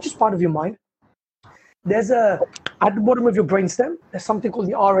from the conscious part of your mind, there's at the bottom of your brainstem, there's something called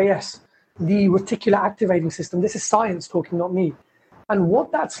the RAS, the reticular activating system. This is science talking, not me. And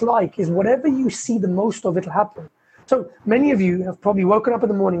what that's like is whatever you see the most of, it'll happen. So many of you have probably woken up in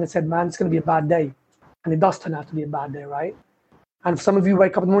the morning and said, man, it's going to be a bad day. And it does turn out to be a bad day, right? And some of you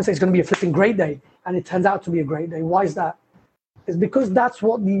wake up in the morning and say, it's going to be a flipping great day. And it turns out to be a great day. Why is that? It's because that's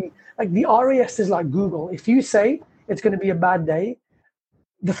what the RAS is like Google. If you say it's going to be a bad day,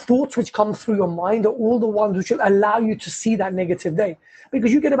 the thoughts which come through your mind are all the ones which will allow you to see that negative day.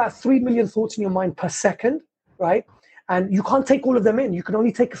 Because you get about 3 million thoughts in your mind per second, right? And you can't take all of them in. You can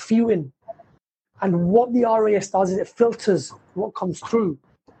only take a few in. And what the RAS does is it filters what comes through.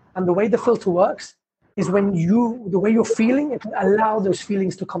 And the way the filter works is the way you're feeling, it will allow those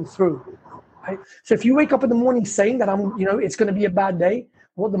feelings to come through. Right? So if you wake up in the morning saying that it's going to be a bad day,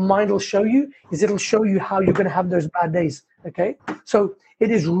 what the mind will show you is it'll show you how you're going to have those bad days. Okay, so it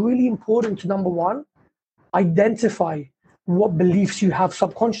is really important to, number one, identify what beliefs you have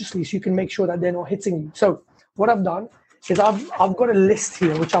subconsciously so you can make sure that they're not hitting you. So what I've done is I've got a list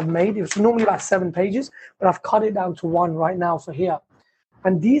here which I've made. It's normally about 7 pages, but I've cut it down to 1 right now for here.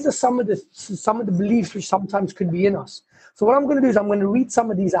 And these are some of the beliefs which sometimes could be in us. So what I'm going to do is I'm going to read some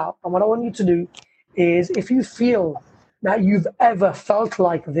of these out. And what I want you to do is, if you feel that you've ever felt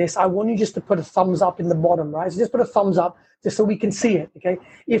like this, I want you just to put a thumbs up in the bottom, right? So just put a thumbs up just so we can see it, okay?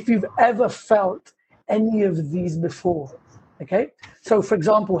 If you've ever felt any of these before, okay? So for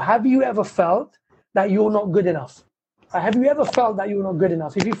example, have you ever felt that you're not good enough? Have you ever felt that you're not good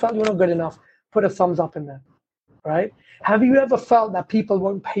enough? If you felt you're not good enough, put a thumbs up in there, right? Have you ever felt that people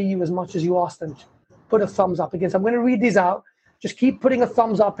won't pay you as much as you ask them to? Put a thumbs up again. So I'm going to read these out. Just keep putting a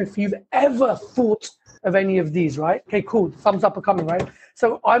thumbs up if you've ever thought of any of these, right? Okay, cool. Thumbs up are coming, right?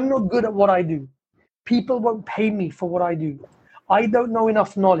 So I'm not good at what I do. People won't pay me for what I do. I don't know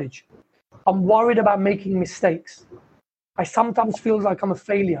enough knowledge. I'm worried about making mistakes. I sometimes feel like I'm a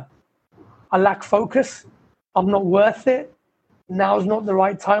failure. I lack focus. I'm not worth it. Now's not the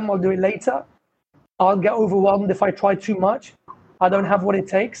right time. I'll do it later. I'll get overwhelmed if I try too much. I don't have what it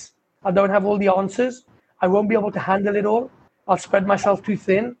takes. I don't have all the answers. I won't be able to handle it all. I'll spread myself too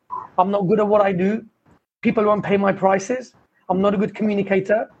thin. I'm not good at what I do. People won't pay my prices. I'm not a good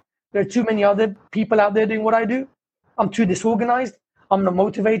communicator. There are too many other people out there doing what I do. I'm too disorganized. I'm not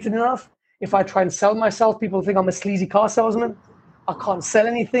motivated enough. If I try and sell myself, people think I'm a sleazy car salesman. I can't sell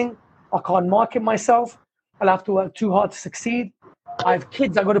anything. I can't market myself. I'll have to work too hard to succeed. I have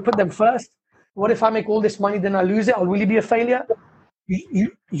kids. I've got to put them first. What if I make all this money, then I lose it? I'll really be a failure.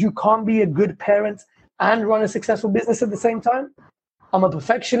 You can't be a good parent and run a successful business at the same time. I'm a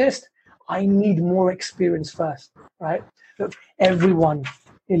perfectionist. I need more experience first, right? Look, everyone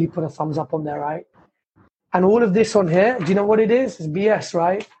really put a thumbs up on there, right? And all of this on here, do you know what it is? It's BS,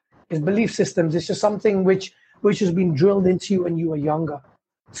 right? It's belief systems. It's just something which has been drilled into you when you were younger.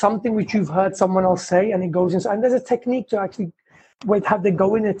 Something which you've heard someone else say and it goes inside. And there's a technique to actually have they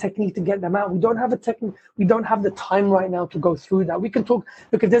go in a technique to get them out? We don't have a technique. We don't have the time right now to go through that. We can talk.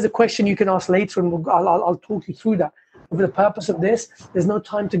 Look, if there's a question you can ask later, and I'll talk you through that. For the purpose of this, there's no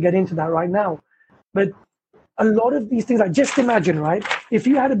time to get into that right now. But a lot of these things, like just imagine, right? If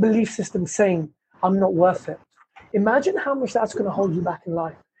you had a belief system saying, I'm not worth it, imagine how much that's going to hold you back in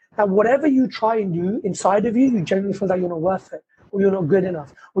life. That whatever you try and do inside of you, you genuinely feel that you're not worth it, or you're not good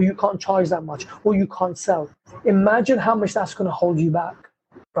enough, or you can't charge that much, or you can't sell. Imagine how much that's going to hold you back,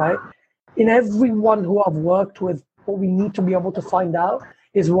 right? In everyone who I've worked with, what we need to be able to find out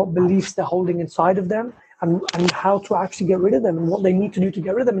is what beliefs they're holding inside of them, and how to actually get rid of them, and what they need to do to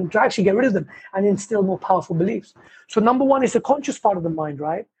get rid of them, and to actually get rid of them and instill more powerful beliefs. So number one is the conscious part of the mind,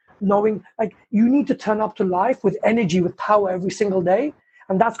 right? Knowing, like, you need to turn up to life with energy, with power every single day,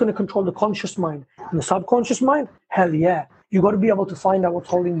 and that's going to control the conscious mind. And the subconscious mind, hell yeah. You got to be able to find out what's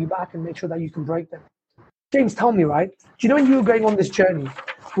holding you back and make sure that you can break them. James, tell me, right? Do you know when you were going on this journey,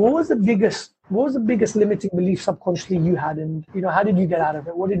 what was the biggest limiting belief subconsciously you had, and how did you get out of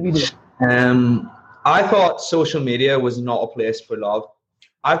it? What did we do? I thought social media was not a place for love.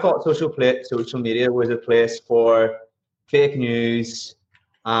 I thought social media was a place for fake news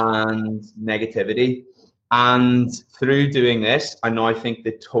and negativity. And through doing this, I now think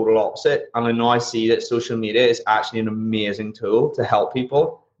the total opposite. And I now see that social media is actually an amazing tool to help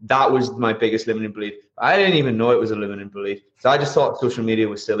people. That was my biggest limiting belief. I didn't even know it was a limiting belief. So I just thought social media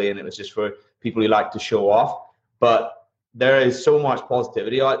was silly and it was just for people who like to show off. But there is so much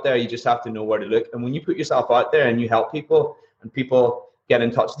positivity out there. You just have to know where to look. And when you put yourself out there and you help people, and people get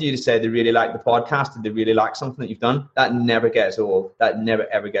in touch with you to say they really like the podcast and they really like something that you've done, that never gets old. That never,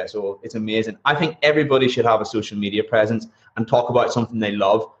 ever gets old. It's amazing. I think everybody should have a social media presence and talk about something they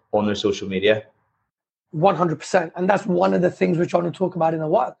love on their social media. 100%. And that's one of the things which I want to talk about in a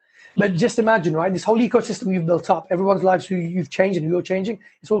while. But just imagine, right? This whole ecosystem you've built up, everyone's lives who you've changed and who you're changing,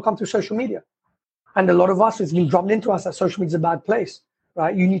 it's all come through social media. And a lot of us, it's been drummed into us that social media is a bad place,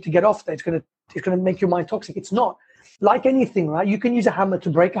 right? You need to get off there. It's gonna make your mind toxic. It's not. Like anything, right? You can use a hammer to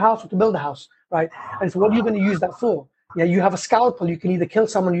break a house or to build a house, right? And so what are you going to use that for? Yeah, you have a scalpel. You can either kill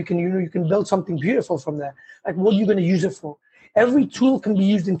someone, you can build something beautiful from there. Like, what are you going to use it for? Every tool can be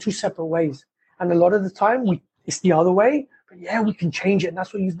used in two separate ways. And a lot of the time, it's the other way. But yeah, we can change it. And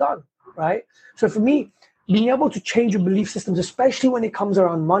that's what you've done, right? So for me, being able to change your belief systems, especially when it comes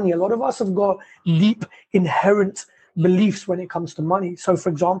around money, a lot of us have got deep inherent beliefs when it comes to money. So for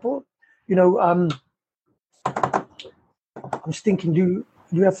example, I'm just thinking, do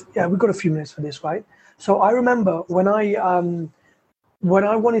you have, we've got a few minutes for this, right? So I remember when I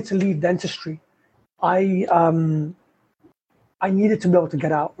wanted to leave dentistry, I needed to be able to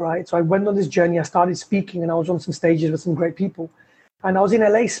get out, right? So I went on this journey. I started speaking and I was on some stages with some great people. And I was in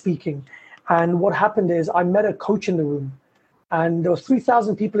LA speaking. And what happened is I met a coach in the room. And there was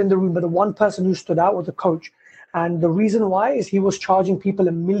 3,000 people in the room, but the one person who stood out was the coach. And the reason why is he was charging people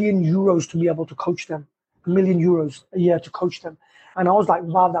 €1 million to be able to coach them. €1 million a year to coach them. And I was like,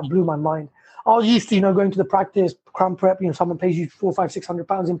 wow, that blew my mind. I was used to, going to the practice, cram prep, someone pays you £400, £500,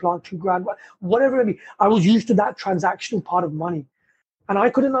 £600, implant, $2,000, whatever it be. I was used to that transactional part of money. And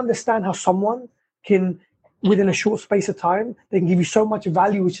I couldn't understand how someone can, within a short space of time, they can give you so much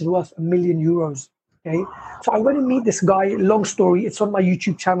value, which is worth €1 million. Okay. So I went and meet this guy, long story. It's on my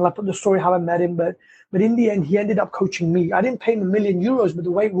YouTube channel. I put the story how I met him, but in the end, he ended up coaching me. I didn't pay him €1 million, but the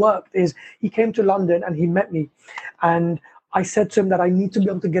way it worked is he came to London and he met me. And I said to him that I need to be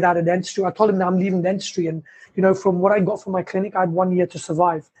able to get out of dentistry. I told him that I'm leaving dentistry. And, from what I got from my clinic, I had 1 year to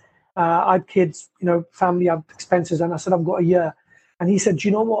survive. I had kids, family, I had expenses. And I said, I've got a year. And he said, do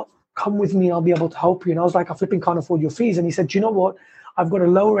you know what? Come with me. I'll be able to help you. And I was like, I flipping can't afford your fees. And he said, do you know what? I've got a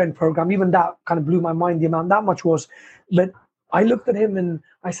lower end program. Even that kind of blew my mind, the amount that much was. But I looked at him and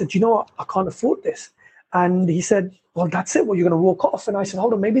I said, do you know what? I can't afford this. And he said, well, that's it. Well, you're going to walk off. And I said,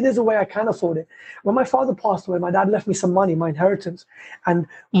 hold on, maybe there's a way I can afford it. When my father passed away, my dad left me some money, my inheritance. And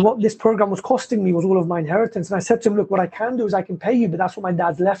what this program was costing me was all of my inheritance. And I said to him, look, what I can do is I can pay you, but that's what my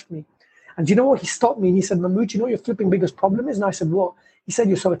dad's left me. And do you know what? He stopped me and he said, Mahmood, you know what your flipping biggest problem is? And I said, what? He said,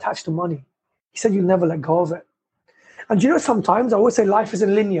 you're so attached to money. He said, you'll never let go of it. And sometimes I always say life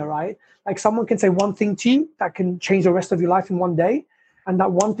isn't linear, right? Like someone can say one thing to you that can change the rest of your life in one day. And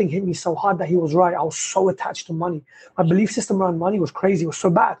that one thing hit me so hard that he was right. I was so attached to money. My belief system around money was crazy. It was so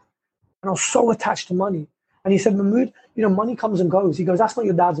bad. And I was so attached to money. And he said, Mahmood, money comes and goes. He goes, that's not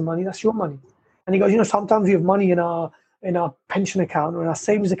your dad's money. That's your money. And he goes, sometimes we have money in our pension account or in our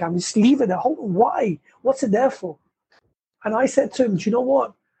savings account. We just leave it there. Why? What's it there for? And I said to him, do you know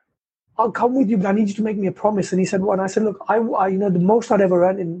what? I'll come with you, but I need you to make me a promise. And he said, what? And I said, look, I the most I'd ever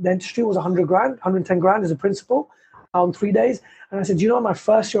earned in dentistry was 100 grand, 110 grand as a principal. in 3 days. And I said, you know, my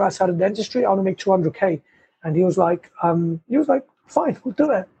first year outside of dentistry, I want to make 200K. And he was like, fine, we'll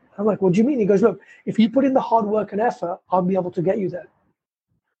do it. I'm like, what do you mean? He goes, look, if you put in the hard work and effort, I'll be able to get you there.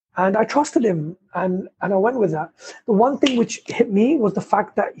 And I trusted him, and I went with that. The one thing which hit me was the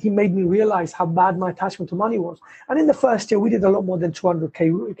fact that he made me realize how bad my attachment to money was. And in the first year, we did a lot more than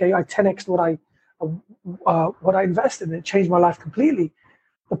 200K. Okay, I 10x'd what I invested in. It changed my life completely.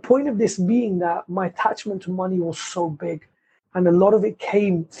 The point of this being that my attachment to money was so big, and a lot of it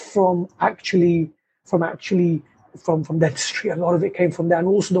came from dentistry. A lot of it came from there, and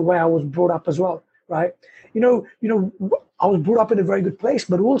also the way I was brought up as well, right? You know, I was brought up in a very good place,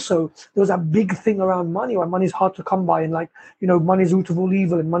 but also there was that big thing around money, where money is hard to come by, and like, you know, money is root of all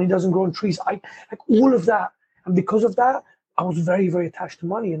evil, and money doesn't grow on trees. Like all of that, and because of that, I was very, very attached to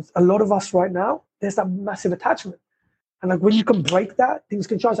money. And a lot of us right now, there's that massive attachment. And like when you can break that, things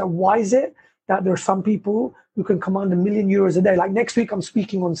can change. Like, why is it that there are some people who can command €1 million a day? Like next week, I'm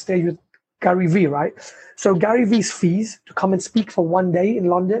speaking on stage with Gary Vee, right? So Gary Vee's fees to come and speak for 1 day in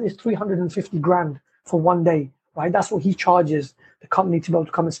London is 350 grand for 1 day, right? That's what he charges the company to be able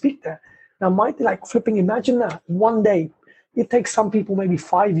to come and speak there. Now, might be like flipping, imagine that 1 day. It takes some people maybe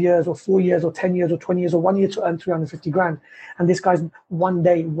 5 years or 4 years or 10 years or 20 years or 1 year to earn 350 grand. And this guy's 1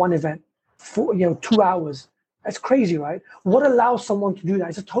 day, one event, 2 hours. That's crazy, right? What allows someone to do that?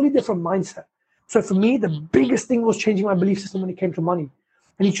 It's a totally different mindset. So for me, the biggest thing was changing my belief system when it came to money.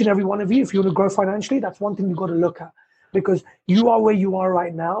 And each and every one of you, if you want to grow financially, that's one thing you've got to look at. Because you are where you are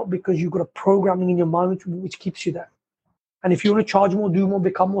right now because you've got a programming in your mind which keeps you there. And if you want to charge more, do more,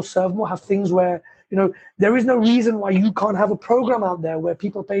 become more, serve more, have things where, you know, there is no reason why you can't have a program out there where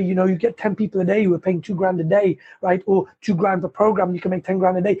people pay, you know, you get 10 people a day who are paying $2,000 a day, right? Or $2,000 per program, you can make 10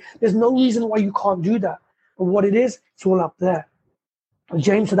 grand a day. There's no reason why you can't do that. But what it is, it's all up there. And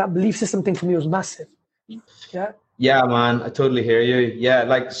James, so that belief system thing for me was massive. Yeah. Yeah, man, I totally hear you. Yeah,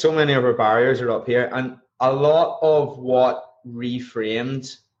 like so many of our barriers are up here. And a lot of what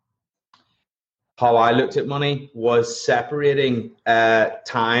reframed how I looked at money was separating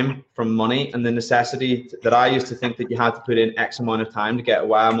time from money, and the necessity that I used to think that you had to put in X amount of time to get a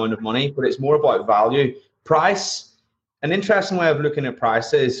Y amount of money, but it's more about value. Price, an interesting way of looking at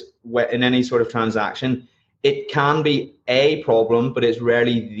prices in any sort of transaction, it can be a problem, but it's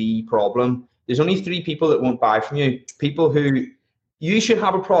rarely the problem. There's only 3 people that won't buy from you. People who, you should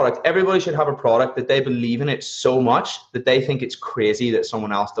have a product. Everybody should have a product that they believe in it so much that they think it's crazy that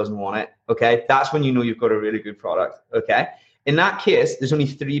someone else doesn't want it. Okay. That's when you know you've got a really good product. Okay. In that case, there's only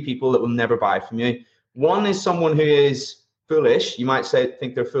 3 people that will never buy from you. One is someone who is foolish. You might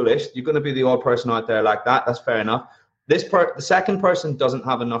think they're foolish. You're going to be the odd person out there like that. That's fair enough. The second person doesn't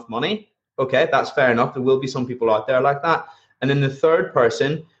have enough money. Okay. That's fair enough. There will be some people out there like that. And then the third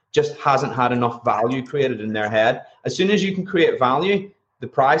person just hasn't had enough value created in their head. As soon as you can create value, the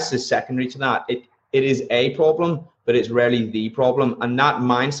price is secondary to that. It is a problem, but it's rarely the problem. And that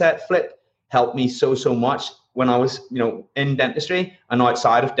mindset flip helped me so much when I was, you know, in dentistry and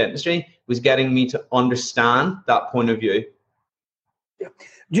outside of dentistry, was getting me to understand that point of view. Yeah.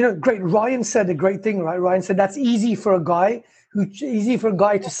 You know, great. Ryan said a great thing, right? Ryan said that's easy for a guy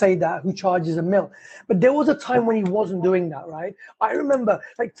to say that who charges $1 million. But there was a time when he wasn't doing that, right? I remember,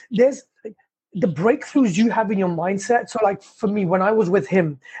 like, there's like, the breakthroughs you have in your mindset. So like for me, when I was with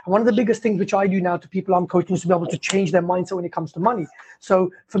him, and one of the biggest things which I do now to people I'm coaching is to be able to change their mindset when it comes to money.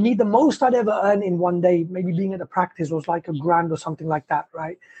 So for me, the most I'd ever earn in 1 day, maybe being at a practice, was like $1,000 or something like that,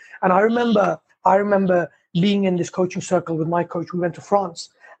 right? And I remember being in this coaching circle with my coach. We went to France,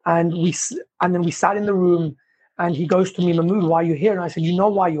 and then we sat in the room. And he goes to me, Mahmood, why are you here? And I said, you know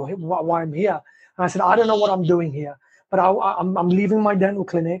why you're here, why I'm here? And I said, I don't know what I'm doing here, but I'm leaving my dental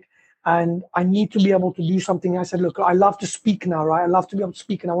clinic and I need to be able to do something. I said, look, I love to speak now, right? I love to be able to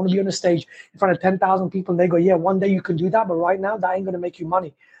speak, and I want to be on a stage in front of 10,000 people. And they go, yeah, one day you can do that, but right now that ain't going to make you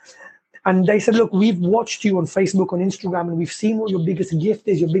money. And they said, look, we've watched you on Facebook, on Instagram, and we've seen what your biggest gift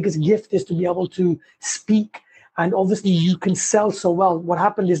is. Your biggest gift is to be able to speak. And obviously you can sell so well. What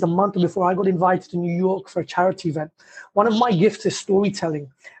happened is the month before I got invited to New York for a charity event. One of my gifts is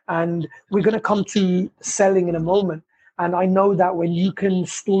storytelling. And we're going to come to selling in a moment. And I know that when you can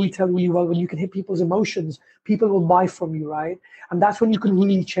storytell really well, when you can hit people's emotions, people will buy from you, right? And that's when you can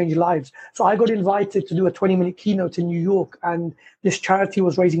really change lives. So I got invited to do a 20-minute keynote in New York. And this charity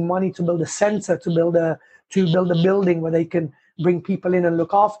was raising money to build a center, to build a building where they can bring people in and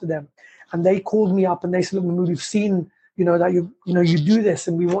look after them. And they called me up and they said, look, Mahmood, we've seen that you do this,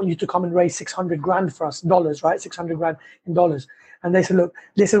 and we want you to come and raise 600 grand for us, dollars, right? 600 grand in dollars. And they said, look,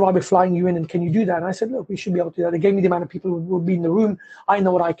 this is why we're flying you in, and can you do that? And I said, look, we should be able to do that. They gave me the amount of people who would be in the room. I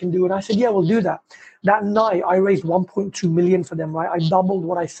know what I can do. And I said, yeah, we'll do that. That night, I raised 1.2 million for them, right? I doubled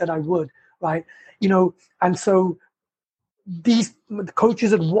what I said I would, right? And so the coaches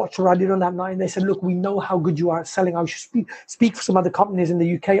had watched what I did on that night, and they said, look, we know how good you are at selling. I should speak for some other companies in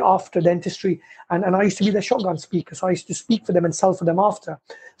the UK after dentistry. And I used to be their shotgun speaker. So I used to speak for them and sell for them after.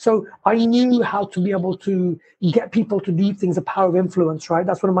 So I knew how to be able to get people to do things, the power of influence, right?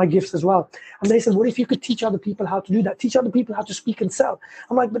 That's one of my gifts as well. And they said, what if you could teach other people how to do that? Teach other people how to speak and sell.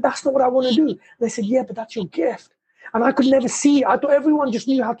 I'm like, but that's not what I want to do. And they said, yeah, but that's your gift. And I could never see it. I thought everyone just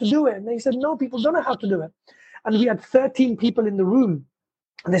knew how to do it. And they said, no, people don't know how to do it. And we had 13 people in the room.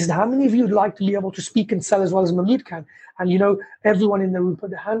 And they said, how many of you would like to be able to speak and sell as well as Mahmood can? And, everyone in the room put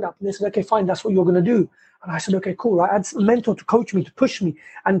their hand up. And they said, okay, fine, that's what you're going to do. And I said, okay, cool. Right? I had a mentor to coach me, to push me.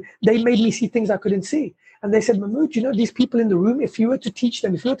 And they made me see things I couldn't see. And they said, Mahmood, these people in the room, if you were to teach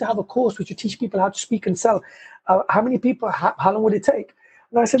them, if you were to have a course which would teach people how to speak and sell, how many people, how long would it take?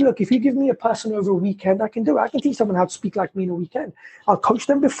 And I said, look, if you give me a person over a weekend, I can do it. I can teach someone how to speak like me in a weekend. I'll coach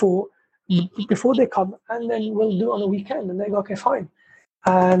them before they come, and then we'll do it on a weekend. And they go, okay, fine.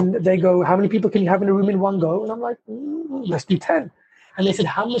 And they go, how many people can you have in a room in one go? And I'm like, let's do 10. And they said,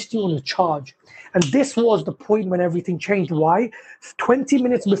 how much do you want to charge? And this was the point when everything changed. Why? 20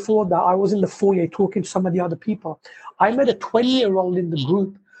 minutes before that, I was in the foyer talking to some of the other people. I met a 20-year-old in the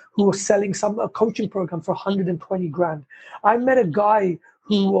group who was selling a coaching program for 120 grand. I met a guy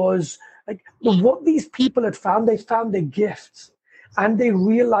who was like, what these people had found, they found their gifts. And they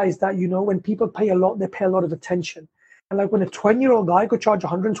realized that, when people pay a lot, they pay a lot of attention. And like when a 20-year-old guy could charge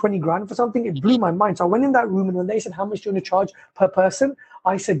 120 grand for something, it blew my mind. So I went in that room, and when they said, how much do you want to charge per person?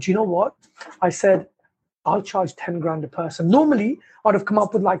 I said, do you know what? I said, I'll charge 10 grand a person. Normally, I'd have come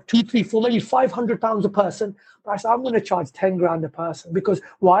up with like 2, 3, 4, maybe 500 pounds a person. But I said, I'm going to charge 10 grand a person. Because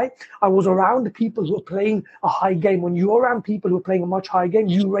why? I was around the people who were playing a high game. When you're around people who are playing a much higher game,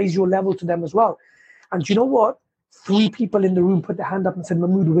 you raise your level to them as well. And do you know what? 3 people in the room put their hand up and said,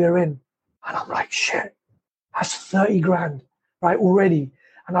 Mahmood, we're in. And I'm like, shit, that's 30 grand, right, already.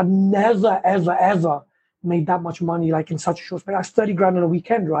 And I'd never, ever, ever made that much money like in such a short space. That's 30 grand on a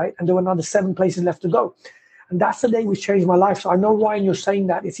weekend, right? And there were another 7 places left to go. And that's the day which changed my life. So I know, Ryan, you're saying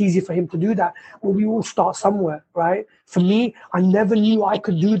that it's easy for him to do that. Well, we all start somewhere, right? For me, I never knew I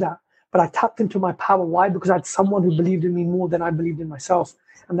could do that. But I tapped into my power. Why? Because I had someone who believed in me more than I believed in myself.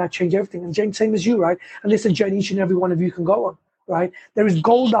 And that changed everything. And James, same as you, right? And this is a journey each and every one of you can go on, right? There is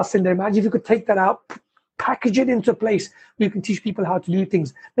gold dust in there. Imagine if you could take that out, package it into a place where you can teach people how to do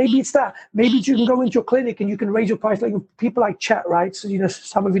things. Maybe it's that. Maybe you can go into your clinic and you can raise your price, like people like Chet, right? So,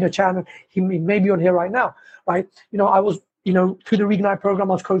 some of you know Chet, and he may be on here right now, right? I was, through the Reignite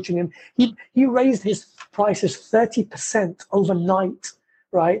program, I was coaching him. He raised his prices 30% overnight,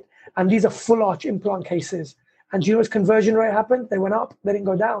 right? And these are full arch implant cases. And do you know his conversion rate happened? They went up, they didn't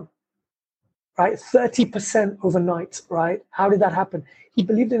go down, right? 30% overnight, right? How did that happen? He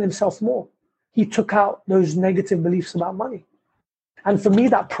believed in himself more. He took out those negative beliefs about money. And for me,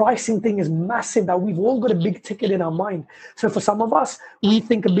 that pricing thing is massive, that we've all got a big ticket in our mind. So for some of us, we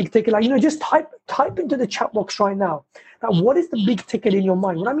think a big ticket, like, just type into the chat box right now. Now, what is the big ticket in your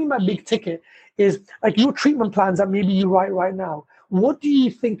mind? What I mean by big ticket is like your treatment plans that maybe you write right now. What do you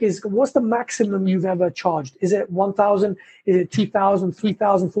think what's the maximum you've ever charged? Is it 1,000? Is it 2,000,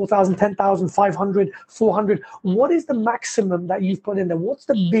 3,000, 4,000, 10,000, 500, 400? What is the maximum that you've put in there? What's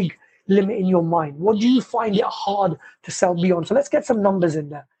the big limit in your mind? What do you find it hard to sell beyond? So let's get some numbers in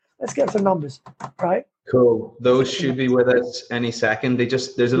there. Let's get some numbers, right? Cool. Those should be with us any second.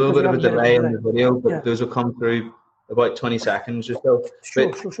 There's a little bit of a delay in the video, but those will come through about 20 seconds or so.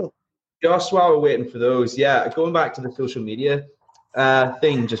 Sure. Just while we're waiting for those, going back to the social media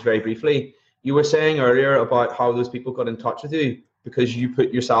thing, just very briefly, you were saying earlier about how those people got in touch with you because you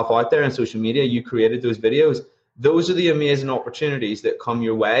put yourself out there on social media, you created those videos. Those are the amazing opportunities that come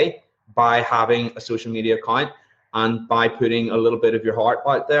your way by having a social media account and by putting a little bit of your heart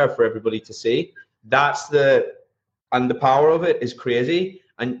out there for everybody to see. And the power of it is crazy,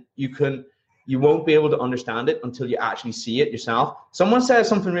 and you won't be able to understand it until you actually see it yourself. Someone said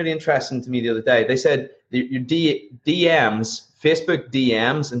something really interesting to me the other day. They said your DMs, Facebook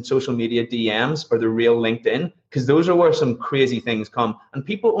DMs and social media DMs are the real LinkedIn, because those are where some crazy things come. And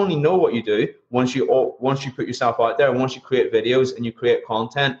people only know what you do once you put yourself out there, and once you create videos and you create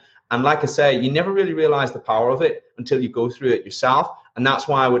content. And like I say, you never really realize the power of it until you go through it yourself. And that's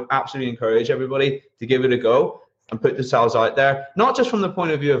why I would absolutely encourage everybody to give it a go and put themselves out there, not just from the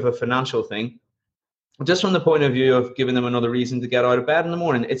point of view of a financial thing, just from the point of view of giving them another reason to get out of bed in the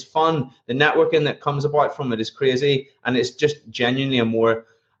morning. It's fun. The networking that comes about from it is crazy, and it's just genuinely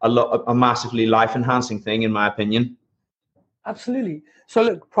a massively life-enhancing thing, in my opinion. Absolutely. So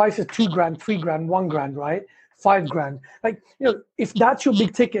look, price is $2,000, $3,000, $1,000, right? $5,000. Like, if that's your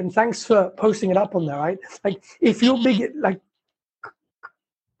big ticket, and thanks for posting it up on there, right? Like, if you're big, like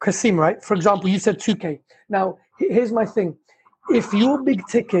Kasim, right? For example, you said 2K. Now, here's my thing. If your big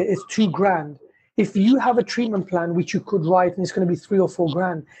ticket is $2,000, if you have a treatment plan which you could write and it's going to be $3,000 or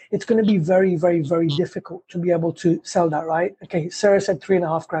 $4,000, it's going to be very, very, very difficult to be able to sell that, right? Okay, Sarah said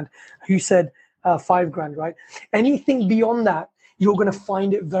 $3,500. You said $5,000, right? Anything beyond that, you're going to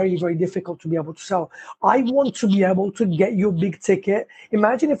find it very, very difficult to be able to sell. I want to be able to get your big ticket.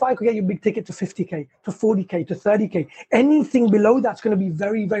 Imagine if I could get your big ticket to 50K, to 40K, to 30K. Anything below that's going to be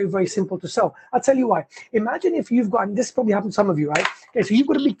very, very, very simple to sell. I'll tell you why. Imagine if you've got, and this probably happened to some of you, right? Okay, so you've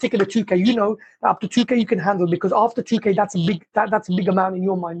got a big ticket of 2K. You know, up to 2K you can handle, because after 2K, that's a big amount in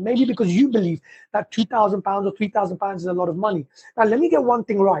your mind. Maybe because you believe that £2,000 or £3,000 is a lot of money. Now, let me get one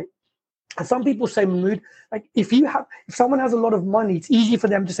thing right. And some people say, Mahmood, like if someone has a lot of money, it's easy for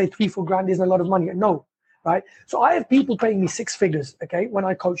them to say $3,000-4,000 isn't a lot of money. No, right? So I have people paying me 6 figures, okay, when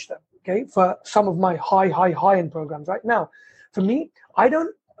I coach them, okay, for some of my high-end programs. Right now, for me, I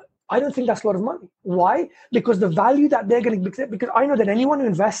don't think that's a lot of money. Why? Because the value that they're going to get, because I know that anyone who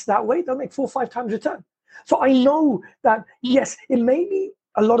invests that way, they'll make 4 or 5 times return. So I know that, yes, it may be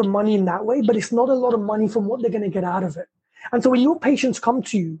a lot of money in that way, but it's not a lot of money from what they're going to get out of it. And so when your patients come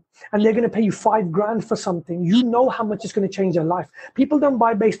to you and they're going to pay you $5,000 for something, you know how much it's going to change their life. People don't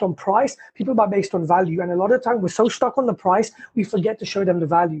buy based on price. People buy based on value. And a lot of the time we're so stuck on the price, we forget to show them the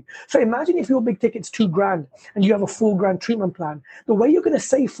value. So imagine if your big ticket's $2,000 and you have a $4,000 treatment plan. The way you're going to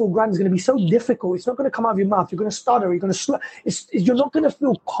save $4,000 is going to be so difficult. It's not going to come out of your mouth. You're going to stutter. You're going to you're not going to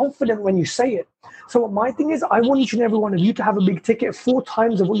feel confident when you say it. So what my thing is, I want each and every one of you to have a big ticket 4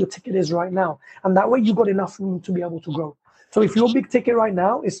 times of what your ticket is right now. And that way you've got enough room to be able to grow. So if your big ticket right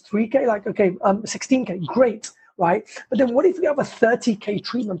now is 3K, like, okay, 16K, great, right? But then what if you have a 30K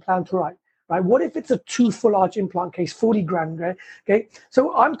treatment plan to write, right? What if it's a 2 full arch implant case, 40 grand, right? Okay.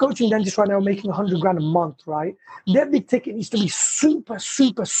 So I'm coaching dentists right now making 100 grand a month, right? Their big ticket needs to be super,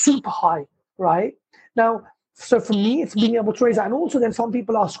 super, super high, right? Now, so for me, it's being able to raise that. And also then some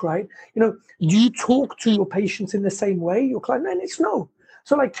people ask, right, do you talk to your patients in the same way, your client? And it's no.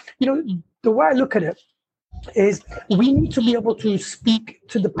 So like, the way I look at it is we need to be able to speak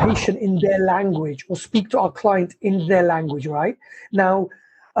to the patient in their language, or speak to our client in their language, right? Now,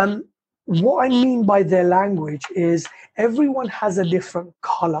 what I mean by their language is everyone has a different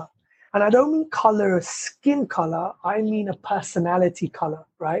color. And I don't mean color as skin color, I mean a personality color,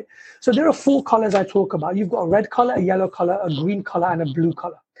 right? So there are 4 colors I talk about. You've got a red color, a yellow color, a green color, and a blue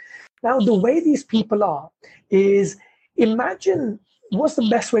color. Now, the way these people are is, imagine, what's the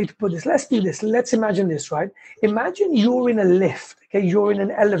best way to put this? Let's do this. Let's imagine this, right? Imagine you're in a lift, okay? You're in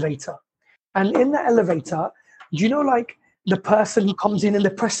an elevator. And in the elevator, do you know, like, the person who comes in and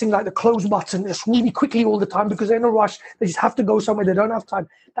they're pressing like the close button just really quickly all the time because they're in a rush. They just have to go somewhere. They don't have time.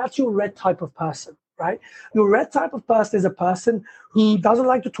 That's your red type of person, right? Your red type of person is a person who doesn't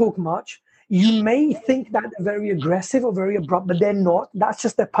like to talk much. You may think that they're very aggressive or very abrupt, but they're not. That's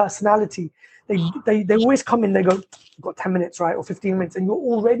just their personality. They always come in, they go, you've got 10 minutes, right? Or 15 minutes, and you're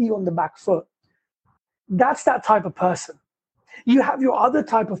already on the back foot. That's that type of person. You have your other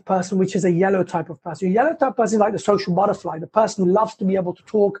type of person, which is a yellow type of person. Your yellow type of person is like the social butterfly, the person who loves to be able to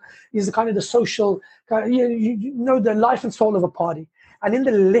talk, is the kind of the social, the life and soul of a party. And in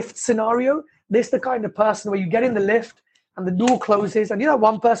the lift scenario, this is the kind of person where you get in the lift and the door closes, and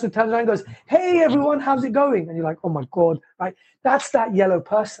one person who turns around and goes, hey, everyone, how's it going? And you're like, oh my God, right? That's that yellow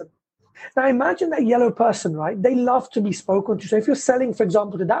person. Now imagine that yellow person, right? They love to be spoken to. So if you're selling, for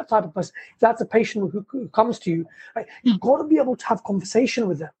example, to that type of person, if that's a patient who comes to you, right, you've got to be able to have conversation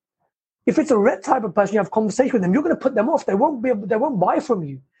with them. If it's a red type of person, you have conversation with them, you're going to put them off. They won't buy from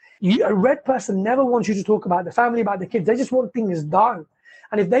you. A red person never wants you to talk about the family, about the kids. They just want things done.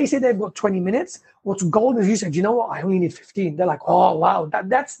 And if they say they've got 20 minutes, what's golden is you said, you know what, I only need 15. They're like, oh, wow,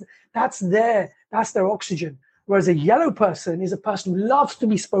 that's their oxygen. Whereas a yellow person is a person who loves to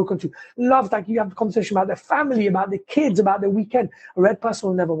be spoken to, loves, like, you have a conversation about their family, about their kids, about their weekend. A red person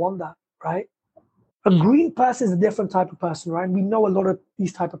will never want that, right? A green person is a different type of person, right? And we know a lot of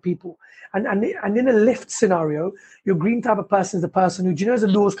these type of people. And in a lift scenario, your green type of person is the person who, do you know, as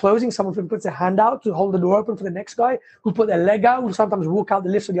the door's closing, someone puts their hand out to hold the door open for the next guy, who put their leg out, who sometimes walk out the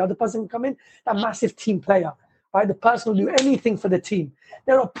lift so the other person can come in. That massive team player, right? The person will do anything for the team.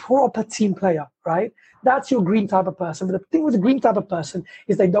 They're a proper team player, right? That's your green type of person. But the thing with the green type of person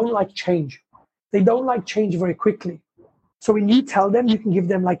is they don't like change. They don't like change very quickly. So when you tell them, you can give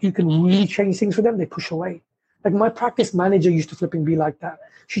them, like, you can really change things for them, they push away. Like my practice manager used to flipping be like that.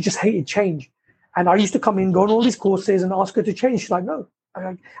 She just hated change. And I used to come in, go on all these courses and ask her to change. She's like, no.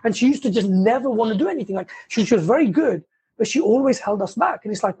 And she used to just never want to do anything. Like she was very good, but she always held us back.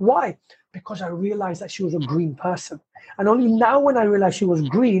 And it's like, why? Because I realized that she was a green person. And only now when I realized she was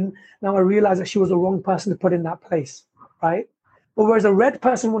green, now I realized that she was the wrong person to put in that place, right? But whereas a red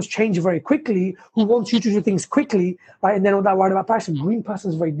person wants change very quickly, who wants you to do things quickly, right? And they're not that worried about price. A green person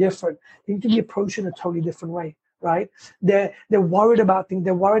is very different. They need to be approached in a totally different way, right? They're worried about things.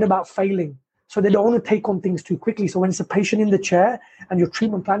 They're worried about failing. So they don't want to take on things too quickly. So when it's a patient in the chair and you're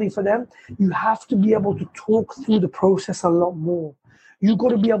treatment planning for them, you have to be able to talk through the process a lot more. You've got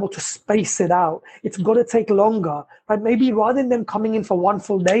to be able to space it out. It's got to take longer, right? Maybe rather than them coming in for one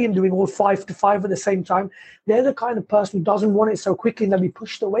full day and doing all 5 to 5 at the same time, they're the kind of person who doesn't want it so quickly and they'll be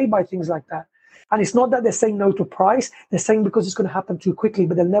pushed away by things like that. And it's not that they're saying no to price. They're saying because it's going to happen too quickly,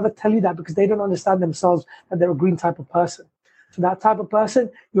 but they'll never tell you that because they don't understand themselves that they're a green type of person. So that type of person,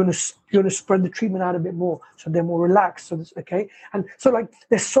 you're going to spread the treatment out a bit more, so they're more relaxed. So that's okay. And so, like,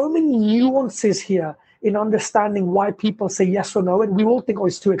 there's so many nuances here in understanding why people say yes or no. And we all think, oh,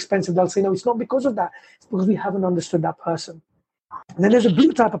 it's too expensive. They'll say no. It's not because of that. It's because we haven't understood that person. And then there's a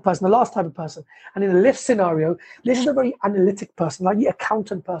blue type of person, the last type of person. And in a lift scenario, this is a very analytic person, like the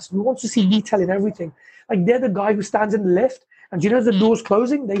accountant person who wants to see detail in everything. Like they're the guy who stands in the lift, and you know, the door's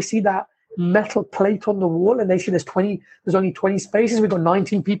closing, they see that metal plate on the wall and they see there's only 20 spaces. We've got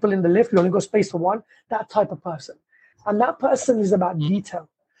 19 people in the lift. We only got space for one. That type of person. And that person is about detail.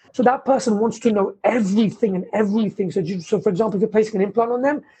 So that person wants to know everything and everything. So for example, if you're placing an implant on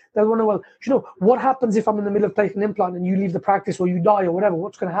them, they'll want to know, well, you know, what happens if I'm in the middle of placing an implant and you leave the practice or you die or whatever?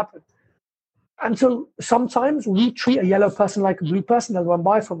 What's going to happen? And so sometimes we treat a yellow person like a blue person, they'll run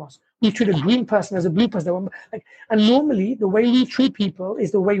by from us. We treat a green person as a blue person. And normally the way we treat people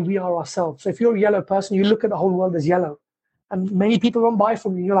is the way we are ourselves. So if you're a yellow person, you look at the whole world as yellow. And many people run by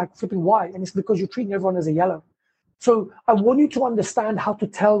from you, you're like flipping why? And it's because you're treating everyone as a yellow. So I want you to understand how to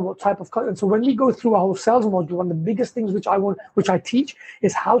tell what type of color. And so when we go through our whole sales module, one of the biggest things which I teach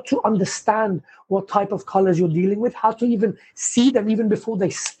is how to understand what type of colors you're dealing with, how to even see them even before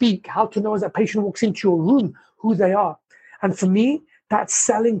they speak, how to know as a patient walks into your room who they are. And for me, that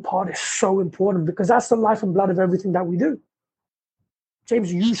selling part is so important because that's the life and blood of everything that we do.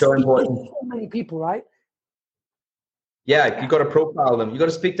 James, you so speak to so many people, right? Yeah, you got to profile them. You got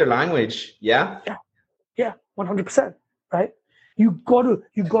to speak their language. Yeah. Yeah, 100%, right? You got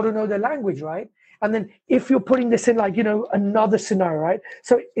to know their language, right? And then if you're putting this in, like, you know, another scenario, right?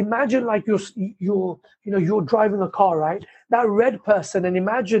 So imagine like you're driving a car, right? That red person, and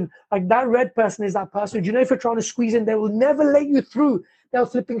imagine like that red person is that person. You know, if you're trying to squeeze in, they will never let you through. They'll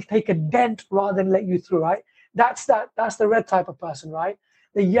flipping take a dent rather than let you through, right? That's the red type of person, right?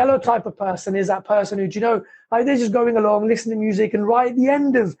 The yellow type of person is that person who, you know, like they're just going along, listening to music, and right at the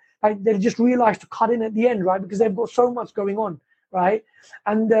end of, like, they just realize to cut in at the end, right? Because they've got so much going on, right?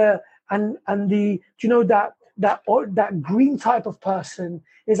 And do you know that green type of person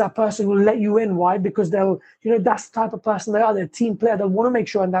is that person who will let you in. Why? Because they'll, you know, that's the type of person they are. They're a team player. They'll want to make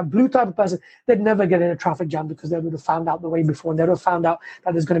sure. And that blue type of person, they'd never get in a traffic jam because they would have found out the way before and they would have found out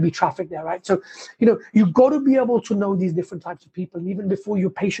that there's going to be traffic there, right? So, you know, you've got to be able to know these different types of people. And even before your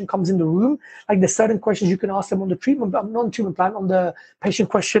patient comes in the room, like there's certain questions you can ask them on the non-treatment plan, on the patient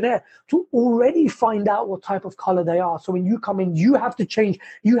questionnaire to already find out what type of color they are. So when you come in, you have to change,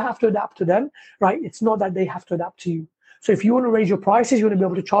 you have to adapt to them, right? It's not that they have to adapt to you. So if you want to raise your prices, you want to be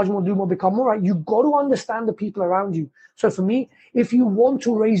able to charge more, do more, become more, right? You've got to understand the people around you. So for me, if you want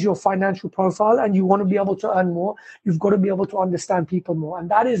to raise your financial profile and you want to be able to earn more, you've got to be able to understand people more.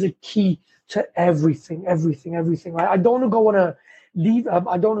 And that is a key to everything, right? I don't want to go on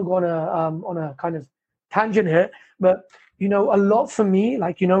a kind of tangent here, but you know, a lot for me,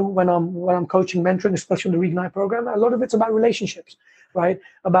 like, you know, when I'm coaching, mentoring, especially in the Reignite program, a lot of it's about relationships, right?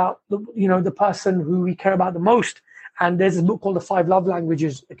 About the person who we care about the most. And there's a book called The 5 Love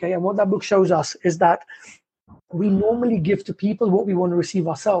Languages, okay? And what that book shows us is that we normally give to people what we want to receive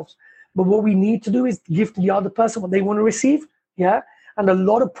ourselves. But what we need to do is give to the other person what they want to receive, yeah? And a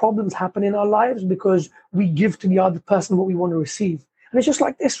lot of problems happen in our lives because we give to the other person what we want to receive. And it's just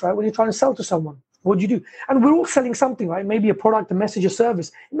like this, right? When you're trying to sell to someone, what do you do? And we're all selling something, right? Maybe a product, a message, a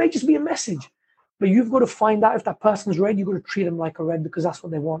service. It may just be a message. But you've got to find out if that person's red. You've got to treat them like a red because that's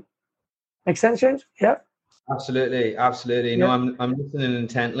what they want. Make sense, James? Yeah? Absolutely. No, I'm listening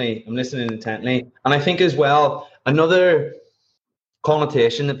intently. And I think as well, another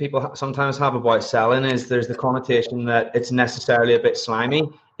connotation that people sometimes have about selling is there's the connotation that it's necessarily a bit slimy.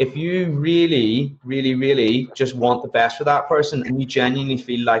 if you really, really, really just want the best for that person and you genuinely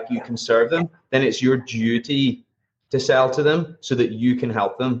feel like you can serve them, then it's your duty to sell to them so that you can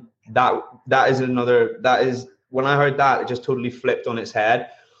help them. That is when I heard that, it just totally flipped on its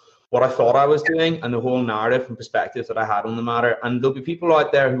head what I thought I was doing and the whole narrative and perspective that I had on the matter. And there'll be people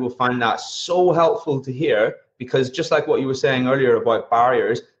out there who will find that so helpful to hear, because just like what you were saying earlier about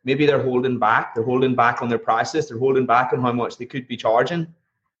barriers, maybe they're holding back on their prices, they're holding back on how much they could be charging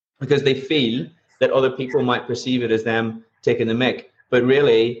because they feel that other people might perceive it as them taking the mick. But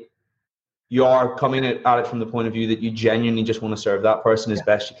really, you are coming at it from the point of view that you genuinely just want to serve that person as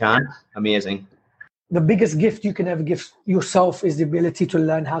best you can. Amazing. The biggest gift you can ever give yourself is the ability to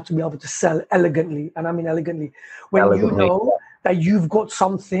learn how to be able to sell elegantly. And I mean elegantly. When you know that you've got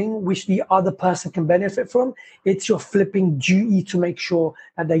something which the other person can benefit from, it's your flipping duty to make sure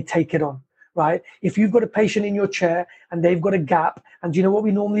that they take it on, right? If you've got a patient in your chair and they've got a gap, and do you know what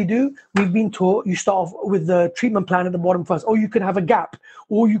we normally do? We've been taught you start off with the treatment plan at the bottom first. Or you can have a gap,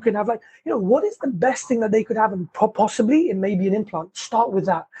 or you can have what is the best thing that they could have? And possibly it may be an implant. Start with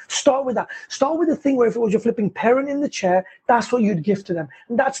that. Start with the thing where if it was your flipping parent in the chair, that's what you'd give to them.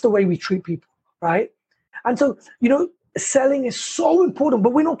 And that's the way we treat people, right? And so, selling is so important,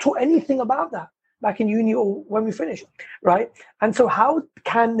 but we're not taught anything about that back in uni or when we finish, right? And so how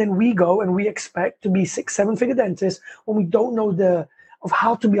can then we go and we expect to be 6-7 figure dentists when we don't know of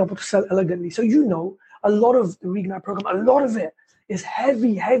how to be able to sell elegantly? So a lot of the Reignite program, a lot of it is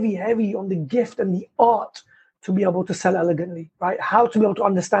heavy on the gift and the art to be able to sell elegantly, right? How to be able to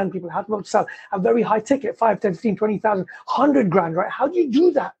understand people, how to be able to sell a very high ticket, 5, 10, 15, 20,000, 100 grand, right? How do you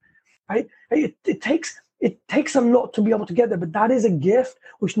do that, right? It takes a lot to be able to get there, but that is a gift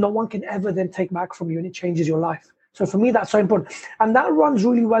which no one can ever then take back from you, and it changes your life. So for me, that's so important. And that runs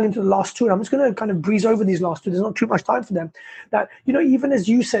really well into the last two. And I'm just going to kind of breeze over these last two. There's not too much time for them. That, even as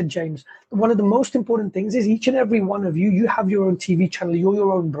you said, James, one of the most important things is each and every one of you have your own TV channel, you're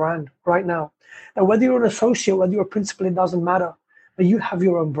your own brand right now. Now, whether you're an associate, whether you're a principal, it doesn't matter. But you have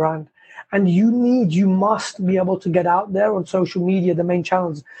your own brand. And you must be able to get out there on social media, the main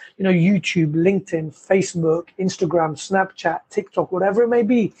channels, YouTube, LinkedIn, Facebook, Instagram, Snapchat, TikTok, whatever it may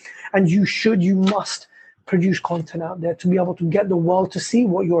be. And you must produce content out there to be able to get the world to see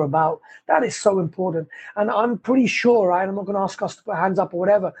what you're about. That is so important. And I'm pretty sure, right, I'm not going to ask us to put hands up or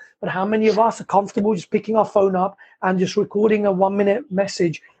whatever, but how many of us are comfortable just picking our phone up and just recording a 1-minute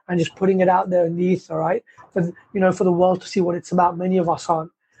message and just putting it out there in the ether, right? For the world to see what it's about. Many of us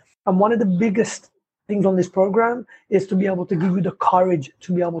aren't. And one of the biggest things on this program is to be able to give you the courage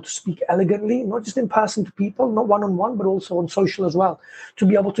to be able to speak elegantly, not just in person to people, not one-on-one, but also on social as well, to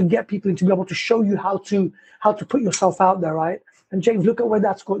be able to get people and to be able to show you how to put yourself out there, right? And James, look at where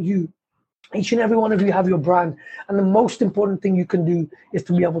that's got you. Each and every one of you have your brand. And the most important thing you can do is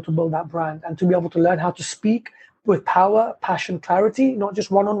to be able to build that brand and to be able to learn how to speak with power, passion, clarity, not just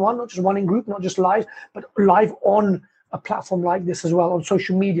one-on-one, not just one in group, not just live, but live on a platform like this as well, on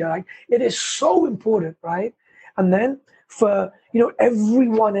social media. Like, it is so important, right? And then for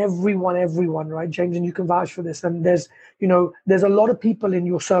everyone, right, James, and you can vouch for this. And there's a lot of people in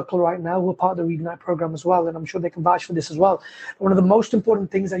your circle right now who are part of the Reignite program as well, and I'm sure they can vouch for this as well. One of the most important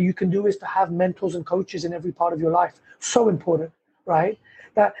things that you can do is to have mentors and coaches in every part of your life. So important, right?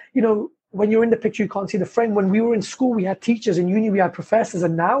 That when you're in the picture, you can't see the frame. When we were in school, we had teachers. In uni, we had professors,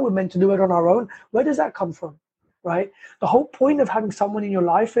 and now we're meant to do it on our own. Where does that come from? Right? The whole point of having someone in your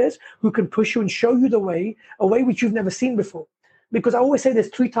life is who can push you and show you the way, a way which you've never seen before. Because I always say there's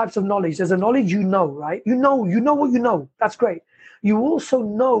 3 types of knowledge. There's a knowledge right? You know what you know. That's great. You also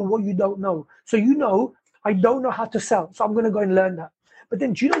know what you don't know. So I don't know how to sell, so I'm going to go and learn that. But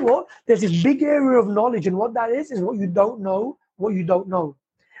then do you know what? There's this big area of knowledge, and what that is what you don't know, what you don't know.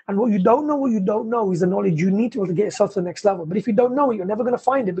 And what you don't know is the knowledge you need to be able to get yourself to the next level. But if you don't know it, you're never going to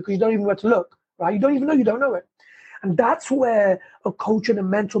find it because you don't even know where to look, right? You don't even know you don't know it. And that's where a coach and a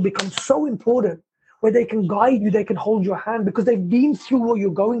mentor becomes so important, where they can guide you, they can hold your hand because they've been through what you're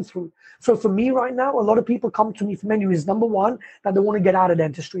going through. So for me right now, a lot of people come to me for many reasons. Number one, that they want to get out of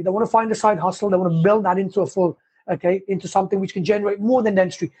dentistry. They want to find a side hustle. They want to build that into into something which can generate more than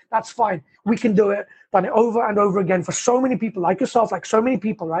dentistry. That's fine. We can do it. Done it over and over again for so many people, like yourself, like so many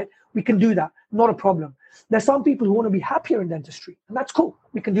people, right? We can do that. Not a problem. There's some people who want to be happier in dentistry, and that's cool.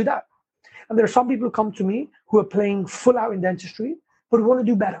 We can do that. And there are some people who come to me who are playing full out in dentistry, but who want to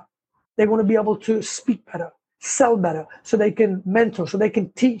do better. They want to be able to speak better, sell better, so they can mentor, so they can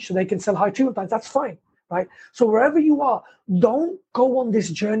teach, so they can sell high treatment plans. That's fine, right? So wherever you are, don't go on this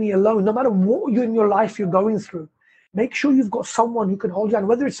journey alone. No matter what you in your life you're going through, make sure you've got someone who can hold you on,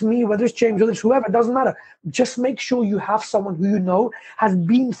 whether it's me, whether it's James, whether it's whoever, it doesn't matter. Just make sure you have someone who you know has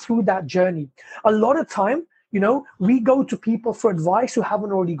been through that journey. A lot of time, we go to people for advice who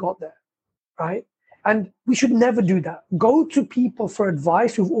haven't already got there, right? And we should never do that. Go to people for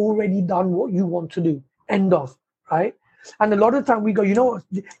advice who've already done what you want to do. End of, right? And a lot of the time we go,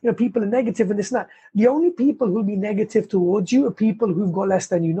 people are negative and this and that. The only people who'll be negative towards you are people who've got less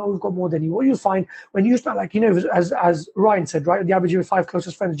than you, who've got more than you. What you find when you start, as Ryan said, right? The average of your 5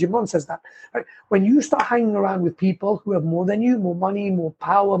 closest friends, Jim Rohn says that, right? When you start hanging around with people who have more than you, more money, more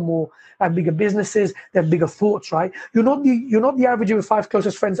power, more bigger businesses, they have bigger thoughts, right? You're not the average of your 5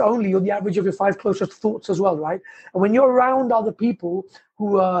 closest friends only. You're the average of your 5 closest thoughts as well, right? And when you're around other people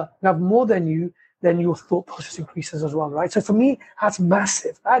who have more than you, then your thought process increases as well, right? So for me, that's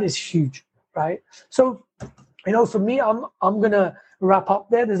massive. That is huge, right? So, for me, I'm gonna wrap up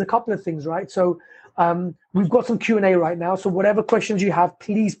there. There's a couple of things, right? So we've got some Q&A right now. So whatever questions you have,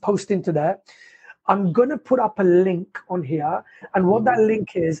 please post into there. I'm gonna put up a link on here, and what that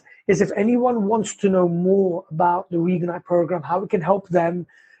link is if anyone wants to know more about the Reignite program, how it can help them,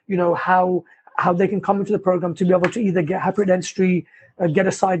 how they can come into the program to be able to either get happy dentistry, get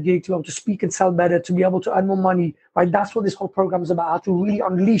a side gig, to be able to speak and sell better, to be able to earn more money, right? That's what this whole program is about, how to really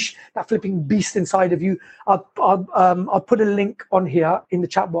unleash that flipping beast inside of you. I'll put a link on here in the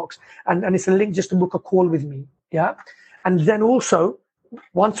chat box, and it's a link just to book a call with me, yeah? And then also,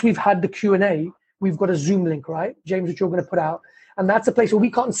 once we've had the Q&A, we've got a Zoom link, right, James, which you're going to put out. And that's a place where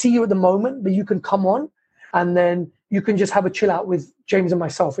we can't see you at the moment, but you can come on, and then you can just have a chill out with James and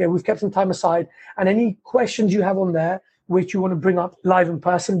myself. Yeah, we've kept some time aside, and any questions you have on there which you want to bring up live in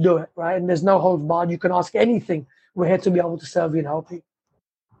person, do it, right? And there's no holds barred. You can ask anything. We're here to be able to serve you and help you.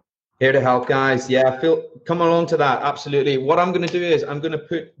 Here to help, guys. Yeah, come along to that. Absolutely. What I'm going to do is I'm going to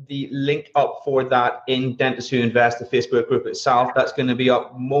put the link up for that in Dentists Who Invest, the Facebook group itself. That's going to be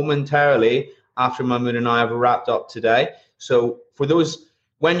up momentarily after Mahmoud and I have wrapped up today. So for those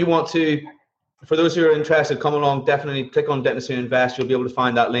who are interested, come along. Definitely click on Dentists Who Invest. You'll be able to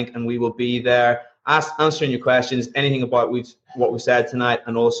find that link, and we will be there answering your questions, anything about what we said tonight,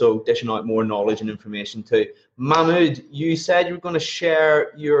 and also dishing out more knowledge and information too. Mahmoud, you said you were going to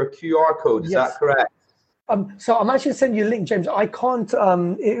share your QR code. Is that correct? So I'm actually sending you a link, James. I can't.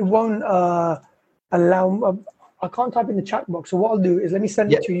 It won't allow. I can't type in the chat box. So what I'll do is let me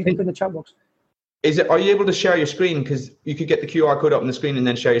send it to you. You can put in the chat box. Are you able to share your screen? Because you could get the QR code up on the screen and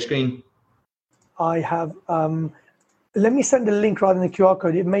then share your screen. I have. Let me send the link rather than the QR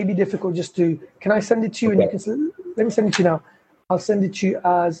code. It may be difficult just to. Can I send it to you? Okay. And you can. Let me send it to you now. I'll send it to you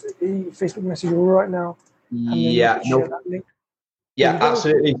as a Facebook message right now. Yeah. Yeah,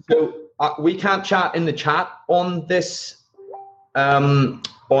 absolutely. So we can't chat in the chat on this on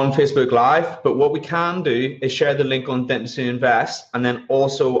Facebook Live, but what we can do is share the link on Dentists Who Invest, and then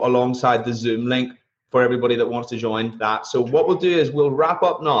also alongside the Zoom link for everybody that wants to join that. So what we'll do is we'll wrap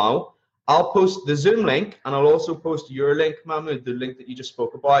up now. I'll post the Zoom link, and I'll also post your link, Mahmoud, the link that you just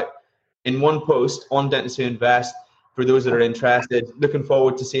spoke about, in one post on Dentists Who Invest for those that are interested. Looking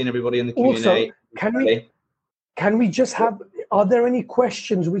forward to seeing everybody in the Q&A. Also, can we just have, are there any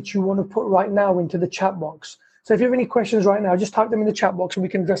questions which you want to put right now into the chat box? So if you have any questions right now, just type them in the chat box and we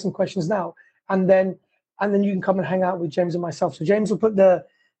can address some questions now. And then you can come and hang out with James and myself. So James will put the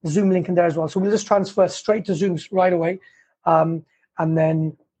Zoom link in there as well. So we'll just transfer straight to Zoom right away. And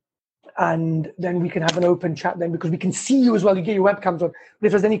then we can have an open chat then, because we can see you as well. You get your webcams on. But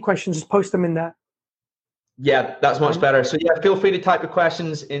if there's any questions, just post them in there. Yeah, that's much better. So yeah, feel free to type your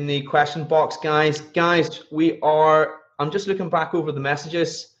questions in the question box, guys. I'm just looking back over the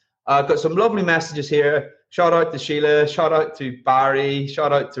messages. I've got some lovely messages here. Shout out to Sheila, shout out to Barry,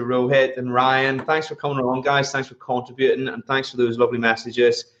 shout out to Rohit and Ryan. Thanks for coming along, guys. Thanks for contributing, and thanks for those lovely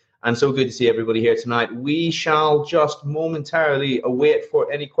messages. And so good to see everybody here tonight. We shall just momentarily await for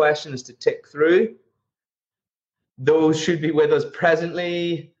any questions to tick through. Those should be with us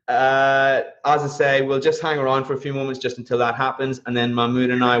presently. As I say, we'll just hang around for a few moments just until that happens, and then Mahmoud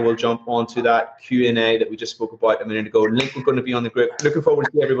and I will jump onto that Q&A that we just spoke about a minute ago. Link is going to be on the group. Looking forward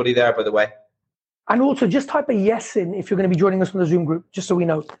to see everybody there, by the way. And also, just type a yes in if you're going to be joining us on the Zoom group, just so we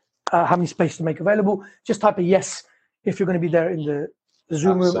know how many spaces to make available. Just type a yes if you're going to be there in the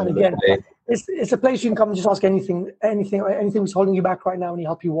Zoom room. And again, it's a place you can come and just ask anything that's holding you back right now, any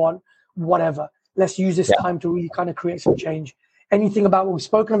help you want, whatever. Let's use this time to really kind of create some change. Anything about what we've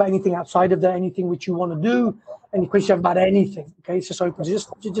spoken about, anything outside of that, anything which you want to do, any questions you have about anything. Okay, it's just open.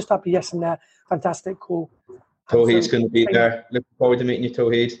 So just type a yes in there. Fantastic, cool. Tawheed's going to be there. Looking forward to meeting you,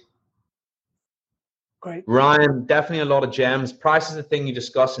 Tawheed. Great. Ryan, definitely a lot of gems. Price is the thing you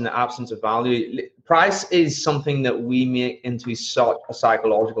discuss in the absence of value. Price is something that we make into such a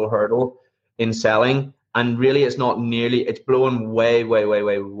psychological hurdle in selling. And really, it's not nearly, it's blowing way, way, way,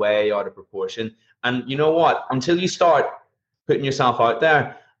 way, way out of proportion. And you know what? Until you start putting yourself out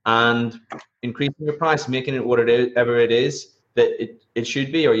there and increasing your price, making it whatever it is that it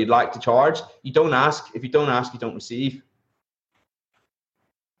should be or you'd like to charge, you don't ask. If you don't ask, you don't receive.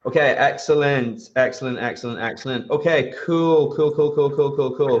 Okay, excellent. Okay, cool.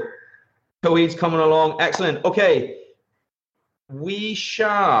 Coheed's coming along. Excellent. Okay, we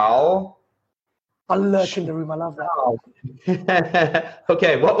shall... I'll lurk in the room. I love that.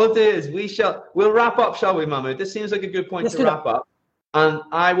 Okay, what we'll do is we'll wrap up, shall we, Mahmood? This seems like a good point to wrap up. And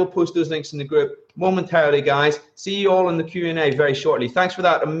I will post those links in the group momentarily, guys. See you all in the Q&A very shortly. Thanks for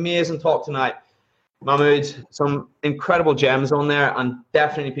that amazing talk tonight, Mahmood. Some incredible gems on there, and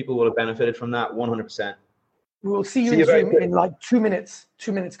definitely people will have benefited from that 100%. We'll see you in like 2 minutes.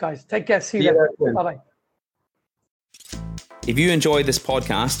 2 minutes, guys. Take care. See you later. Bye-bye. If you enjoyed this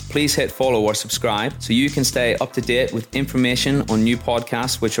podcast, please hit follow or subscribe so you can stay up to date with information on new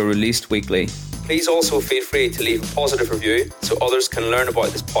podcasts which are released weekly. Please also feel free to leave a positive review so others can learn about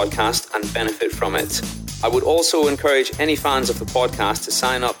this podcast and benefit from it. I would also encourage any fans of the podcast to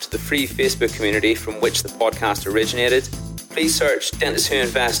sign up to the free Facebook community from which the podcast originated. Please search Dentists Who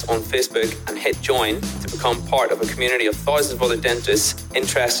Invest on Facebook and hit join to become part of a community of thousands of other dentists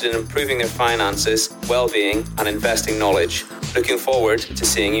interested in improving their finances, well-being and investing knowledge. Looking forward to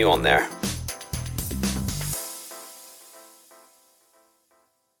seeing you on there.